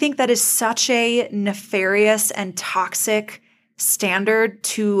I think that is such a nefarious and toxic standard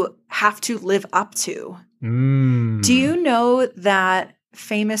to have to live up to. Do you know that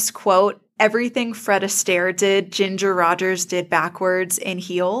famous quote, everything Fred Astaire did, Ginger Rogers did backwards in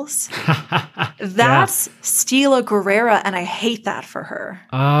heels? That's Stila Guerrera, and I hate that for her.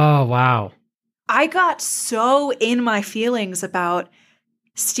 Oh, wow. I got so in my feelings about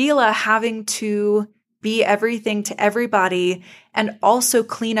Stila having to be everything to everybody and also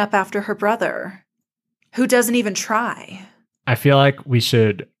clean up after her brother, who doesn't even try. I feel like we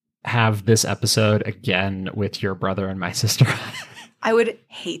should have this episode again with your brother and my sister. I would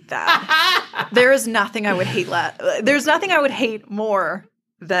hate that. There is nothing I would hate there's nothing I would hate more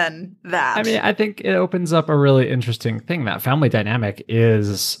than that. I mean, I think it opens up a really interesting thing. That family dynamic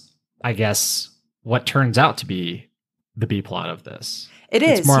is, I guess, what turns out to be the B plot of this.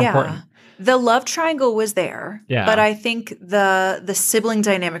 It's more important. The love triangle was there, but I think the sibling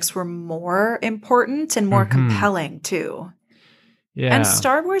dynamics were more important and more compelling too. Yeah. And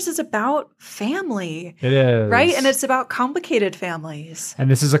Star Wars is about family. It is. Right? And it's about complicated families.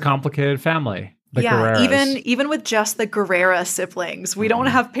 And this is a complicated family. The Guerreras. Even with just the Guerrera siblings. We don't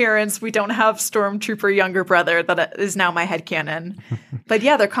have parents. We don't have Stormtrooper younger brother that is now my headcanon. But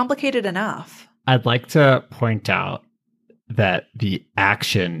yeah, they're complicated enough. I'd like to point out that the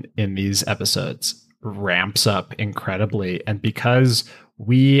action in these episodes ramps up incredibly. And because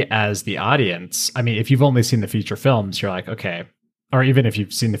we as the audience, I mean, if you've only seen the feature films, you're like, okay. Or even if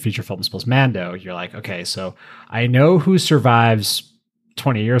you've seen the feature films plus Mando, you're like, okay, so I know who survives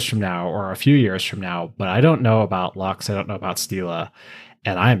 20 years from now or a few years from now, but I don't know about Lux. I don't know about Stila.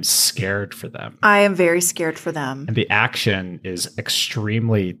 And I'm scared for them. I am very scared for them. And the action is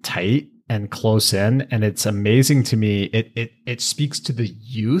extremely tight and close in. And it's amazing to me. It speaks to the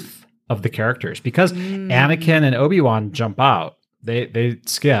youth of the characters because Anakin and Obi-Wan jump out. They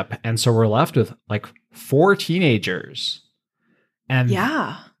skip. And so we're left with like 4 teenagers.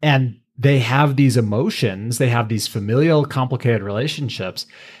 And they have these emotions, they have these familial, complicated relationships.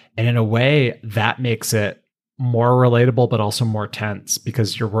 And in a way, that makes it more relatable, but also more tense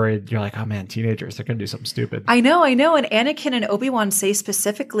because you're worried. You're like, oh man, teenagers, they're going to do something stupid. I know. And Anakin and Obi-Wan say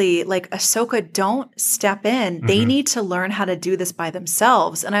specifically, like, Ahsoka, don't step in. They need to learn how to do this by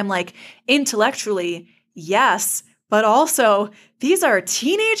themselves. And I'm like, intellectually, yes. But also, these are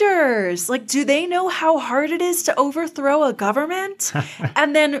teenagers. Like, do they know how hard it is to overthrow a government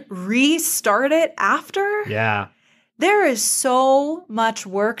and then restart it after? Yeah. There is so much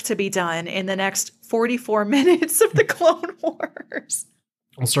work to be done in the next 44 minutes of the Clone Wars.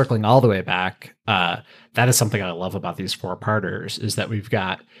 Well, circling all the way back, that is something I love about these 4-parters is that we've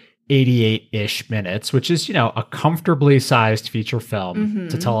got 88-ish minutes, which is, a comfortably sized feature film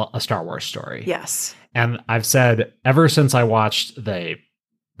to tell a Star Wars story. Yes. And I've said ever since I watched the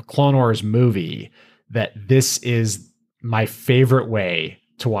Clone Wars movie that this is my favorite way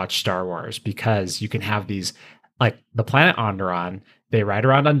to watch Star Wars because you can have these, like the planet Onderon, they ride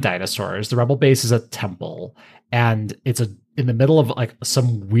around on dinosaurs. The Rebel base is a temple, and it's in the middle of like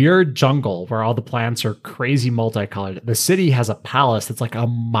some weird jungle where all the plants are crazy multicolored. The city has a palace that's like a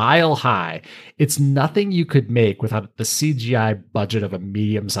mile high. It's nothing you could make without the CGI budget of a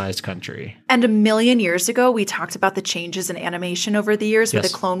medium-sized country. And 1,000,000 years ago, we talked about the changes in animation over the years with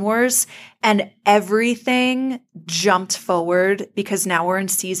the Clone Wars, and everything jumped forward because now we're in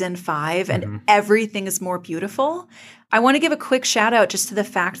season 5 and everything is more beautiful. I want to give a quick shout out just to the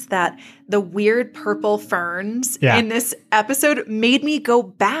fact that the weird purple ferns in this episode made me go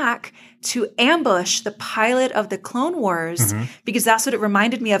back to Ambush, the pilot of the Clone Wars, because that's what it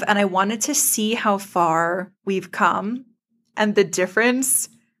reminded me of. And I wanted to see how far we've come. And the difference,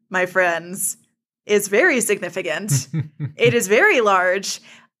 my friends, is very significant. It is very large.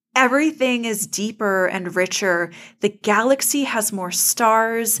 Everything is deeper and richer. The galaxy has more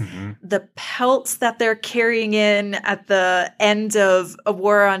stars. The pelts that they're carrying in at the end of A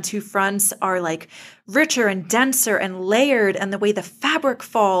War on Two Fronts are like richer and denser and layered. And the way the fabric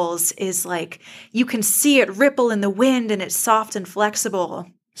falls is like, you can see it ripple in the wind and it's soft and flexible.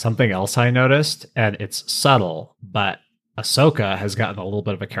 Something else I noticed, and it's subtle, but Ahsoka has gotten a little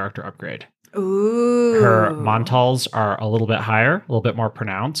bit of a character upgrade. Ooh. Her montals are a little bit higher, a little bit more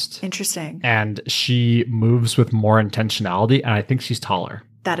pronounced. Interesting. And she moves with more intentionality, and I think she's taller.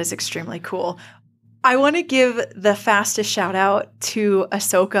 That is extremely cool. I want to give the fastest shout out to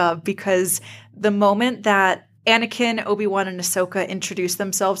Ahsoka because the moment that Anakin, Obi-Wan, and Ahsoka introduce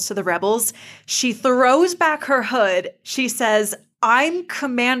themselves to the rebels, she throws back her hood. She says, "I'm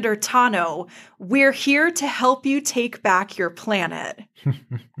Commander Tano. We're here to help you take back your planet." And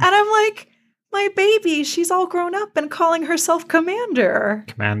I'm like, my baby, she's all grown up and calling herself Commander.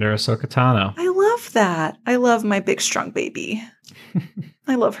 Commander Ahsoka Tano. I love that. I love my big, strong baby.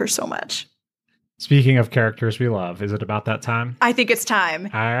 I love her so much. Speaking of characters we love, is it about that time? I think it's time.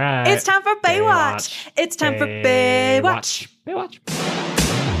 All right. It's time for Baywatch. It's time for Baywatch. Baywatch.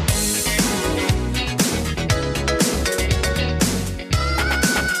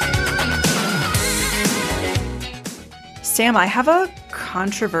 Sam, I have a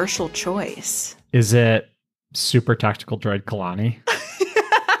controversial choice. Is it Super Tactical Droid Kalani?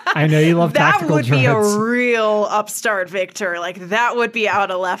 I know you love tactical droids. That would be a real upstart, Victor. Like, that would be out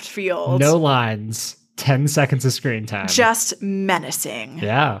of left field. No lines, 10 seconds of screen time. Just menacing.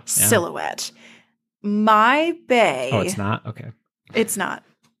 Yeah. Silhouette. My bae. Oh, it's not? Okay. It's not.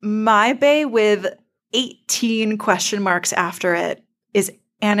 My bae with 18 question marks after it is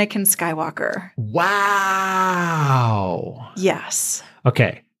Anakin Skywalker. Wow. Yes.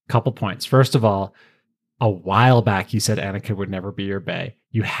 Okay, couple points. First of all, a while back you said Anakin would never be your bae.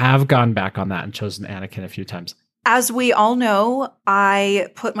 You have gone back on that and chosen Anakin a few times. As we all know, I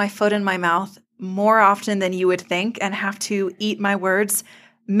put my foot in my mouth more often than you would think and have to eat my words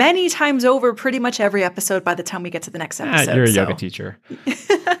many times over pretty much every episode by the time we get to the next episode. You're a yoga teacher.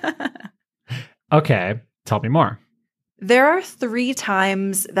 Okay, tell me more. There are 3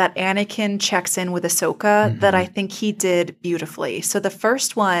 times that Anakin checks in with Ahsoka that I think he did beautifully. So the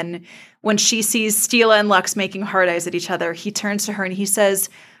first one, when she sees Steela and Lux making hard eyes at each other, he turns to her and he says,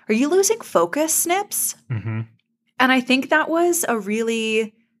 "Are you losing focus, Snips?" And I think that was a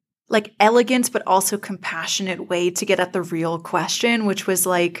really elegant but also compassionate way to get at the real question, which was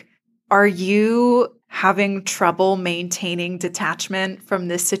like, are you having trouble maintaining detachment from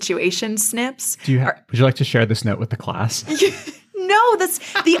this situation, Snips? Would you like to share this note with the class? No, that's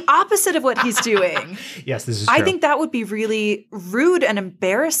the opposite of what he's doing. Yes, this is true. I think that would be really rude and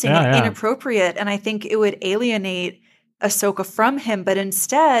embarrassing and inappropriate, and I think it would alienate Ahsoka from him. But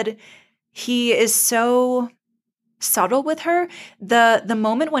instead, he is so subtle with her. The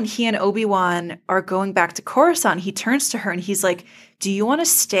moment when he and Obi-Wan are going back to Coruscant, he turns to her and he's like, "Do you want to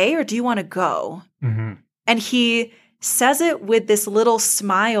stay or do you want to go?" And he says it with this little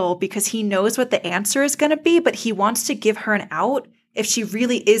smile because he knows what the answer is going to be, but he wants to give her an out if she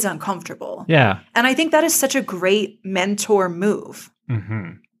really is uncomfortable. Yeah. And I think that is such a great mentor move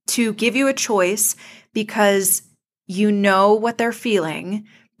to give you a choice because you know what they're feeling,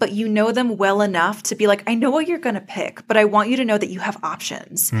 but you know them well enough to be like, I know what you're going to pick, but I want you to know that you have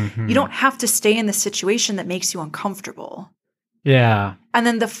options. You don't have to stay in the situation that makes you uncomfortable. Yeah. And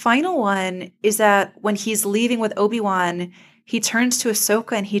then the final one is that when he's leaving with Obi-Wan, he turns to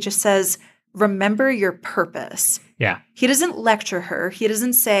Ahsoka and he just says, "Remember your purpose." Yeah. He doesn't lecture her. He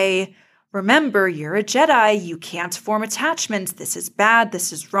doesn't say, "Remember, you're a Jedi. You can't form attachments. This is bad.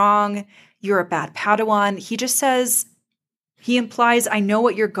 This is wrong. You're a bad Padawan." He just says, he implies, I know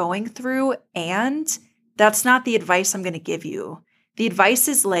what you're going through, and that's not the advice I'm going to give you. The advice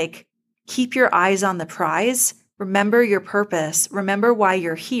is like, keep your eyes on the prize. Remember your purpose. Remember why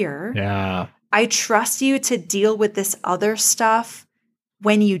you're here. Yeah. I trust you to deal with this other stuff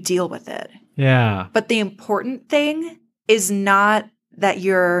when you deal with it. Yeah. But the important thing is not that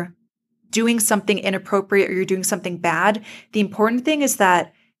you're doing something inappropriate or you're doing something bad. The important thing is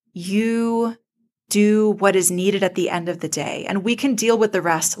that you do what is needed at the end of the day, and we can deal with the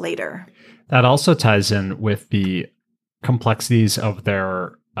rest later. That also ties in with the complexities of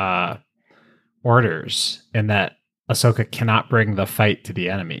their orders, in that Ahsoka cannot bring the fight to the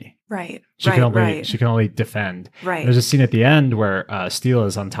enemy. Right. She can only defend. Right. There's a scene at the end where Steela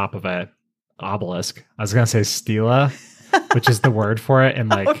is on top of an obelisk. I was gonna say Steela, which is the word for it, and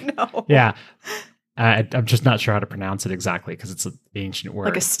like, oh, no. yeah. I'm just not sure how to pronounce it exactly because it's an ancient word.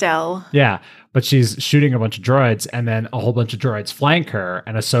 Like a stele. Yeah, but she's shooting a bunch of droids, and then a whole bunch of droids flank her,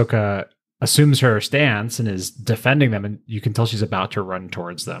 and Ahsoka assumes her stance and is defending them, and you can tell she's about to run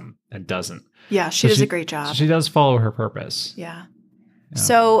towards them and doesn't. Yeah, she does a great job. So she does follow her purpose. Yeah.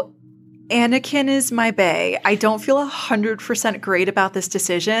 So Anakin is my bae. I don't feel 100% great about this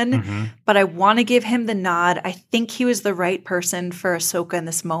decision, but I want to give him the nod. I think he was the right person for Ahsoka in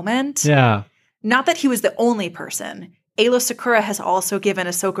this moment. Yeah. Not that he was the only person. Aayla Secura has also given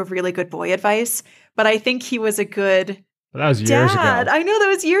Ahsoka really good boy advice, but I think he was a good that was years dad. ago. I know that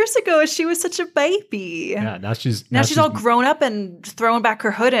was years ago. She was such a baby. Yeah, now she's all grown up and throwing back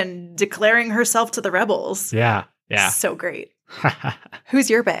her hood and declaring herself to the rebels. Yeah. So great. Who's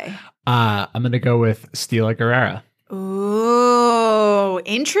your bae? I'm going to go with Stila Guerrera. Ooh,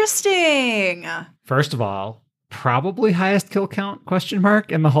 interesting. First of all, probably highest kill count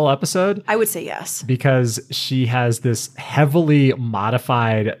in the whole episode. I would say yes. Because she has this heavily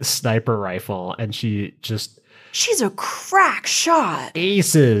modified sniper rifle and she's a crack shot.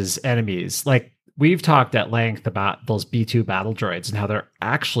 Aces enemies. Like, we've talked at length about those B2 battle droids and how they're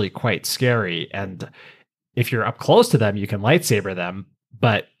actually quite scary. And if you're up close to them, you can lightsaber them,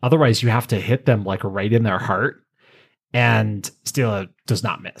 but otherwise you have to hit them like right in their heart. And Stila does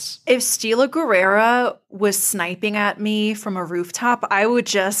not miss. If Stila Guerrera was sniping at me from a rooftop, I would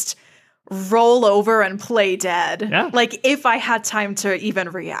just roll over and play dead. Yeah. Like, if I had time to even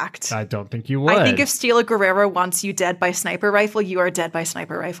react. I don't think you would. I think if Stila Guerrera wants you dead by sniper rifle, you are dead by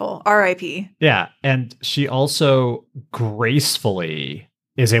sniper rifle. R.I.P. Yeah. And she also gracefully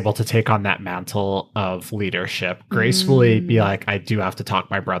is able to take on that mantle of leadership, gracefully be like, I do have to talk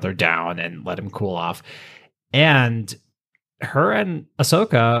my brother down and let him cool off. And her and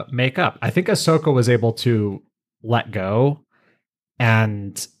Ahsoka make up. I think Ahsoka was able to let go,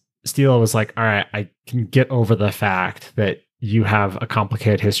 and Stila was like, all right, I can get over the fact that you have a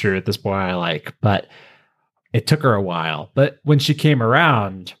complicated history with this boy I like, but it took her a while. But when she came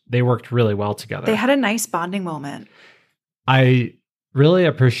around, they worked really well together. They had a nice bonding moment. I really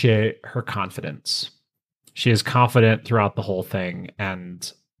appreciate her confidence. She is confident throughout the whole thing, and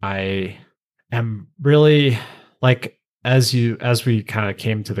I am really like, as we kind of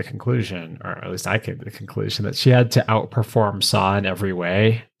came to the conclusion, or at least I came to the conclusion, that she had to outperform Saw in every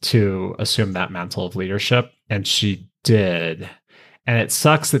way to assume that mantle of leadership, and she did. And it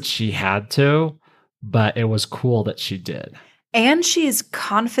sucks that she had to, but it was cool that she did. And she's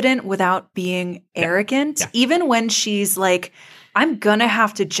confident without being arrogant, even when she's like, I'm gonna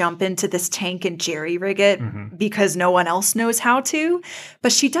have to jump into this tank and jerry-rig it because no one else knows how to.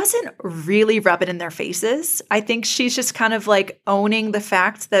 But she doesn't really rub it in their faces. I think she's just kind of like owning the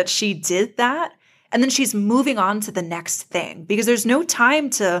fact that she did that. And then she's moving on to the next thing because there's no time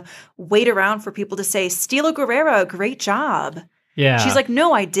to wait around for people to say, Stila Guerrera, great job. Yeah. She's like,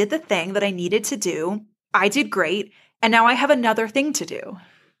 no, I did the thing that I needed to do. I did great. And now I have another thing to do.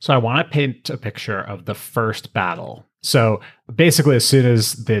 So I want to paint a picture of the first battle. So basically, as soon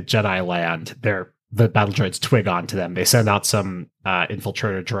as the Jedi land, the battle droids twig onto them. They send out some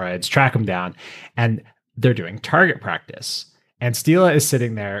infiltrator droids, track them down, and they're doing target practice. And Stila is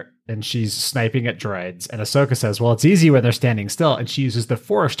sitting there, and she's sniping at droids. And Ahsoka says, well, it's easy when they're standing still. And she uses the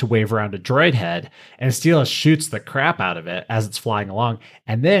Force to wave around a droid head. And Stila shoots the crap out of it as it's flying along.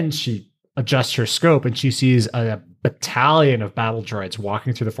 And then she adjusts her scope, and she sees a battalion of battle droids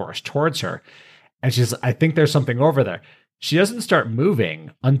walking through the forest towards her. And she's, I think there's something over there. She doesn't start moving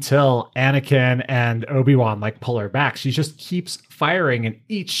until Anakin and Obi-Wan like pull her back. She just keeps firing, and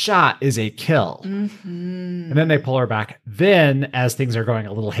each shot is a kill. And then they pull her back. Then, as things are going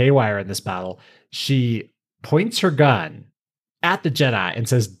a little haywire in this battle, she points her gun at the Jedi and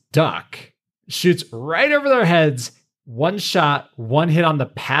says, duck, shoots right over their heads. One shot, one hit on the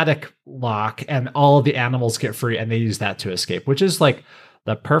paddock lock, and all of the animals get free, and they use that to escape, which is like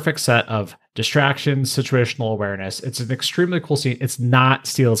the perfect set of distractions, situational awareness. It's an extremely cool scene. It's not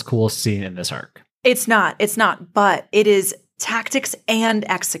Steele's coolest scene in this arc. It's not, but it is tactics and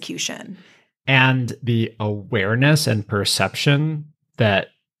execution. And the awareness and perception that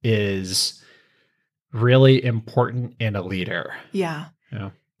is really important in a leader. Yeah. Yeah.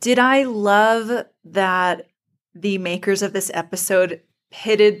 Did I love that the makers of this episode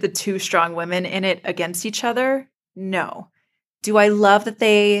pitted the two strong women in it against each other? No. Do I love that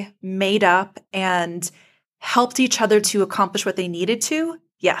they made up and helped each other to accomplish what they needed to?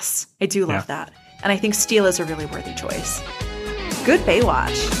 Yes, I do love that. And I think Steel is a really worthy choice. Good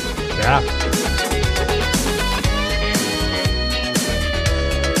Baywatch. Yeah.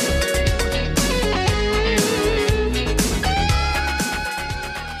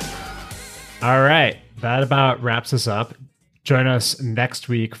 All right. That about wraps us up. Join us next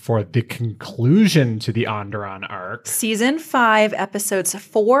week for the conclusion to the Onderon arc. Season 5, episodes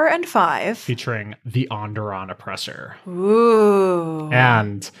 4 and 5. Featuring the Onderon Oppressor. Ooh.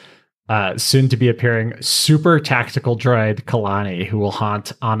 And soon to be appearing super tactical droid Kalani, who will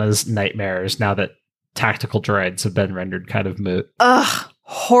haunt Anna's nightmares now that tactical droids have been rendered kind of moot. Ugh,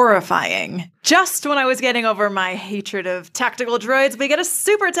 horrifying. Just when I was getting over my hatred of tactical droids, we get a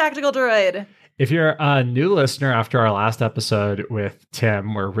super tactical droid. If you're a new listener after our last episode with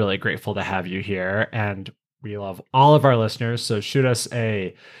Tim, we're really grateful to have you here. And we love all of our listeners. So shoot us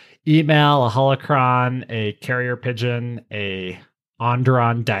a email, a holocron, a carrier pigeon, a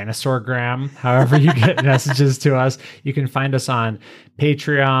Onderon dinosaur-gram, however you get messages to us. You can find us on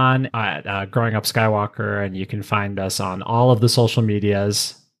Patreon at Growing Up Skywalker, and you can find us on all of the social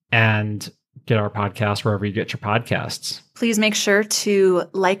medias and get our podcast wherever you get your podcasts. Please make sure to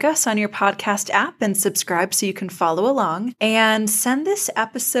like us on your podcast app and subscribe so you can follow along. And send this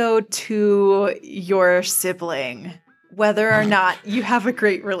episode to your sibling, whether or not you have a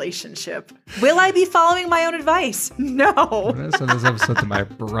great relationship. Will I be following my own advice? No. I'm going to send this episode to my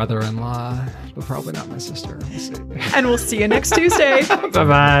brother-in-law, but probably not my sister. We'll see. And we'll see you next Tuesday.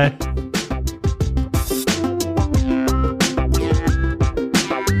 Bye-bye.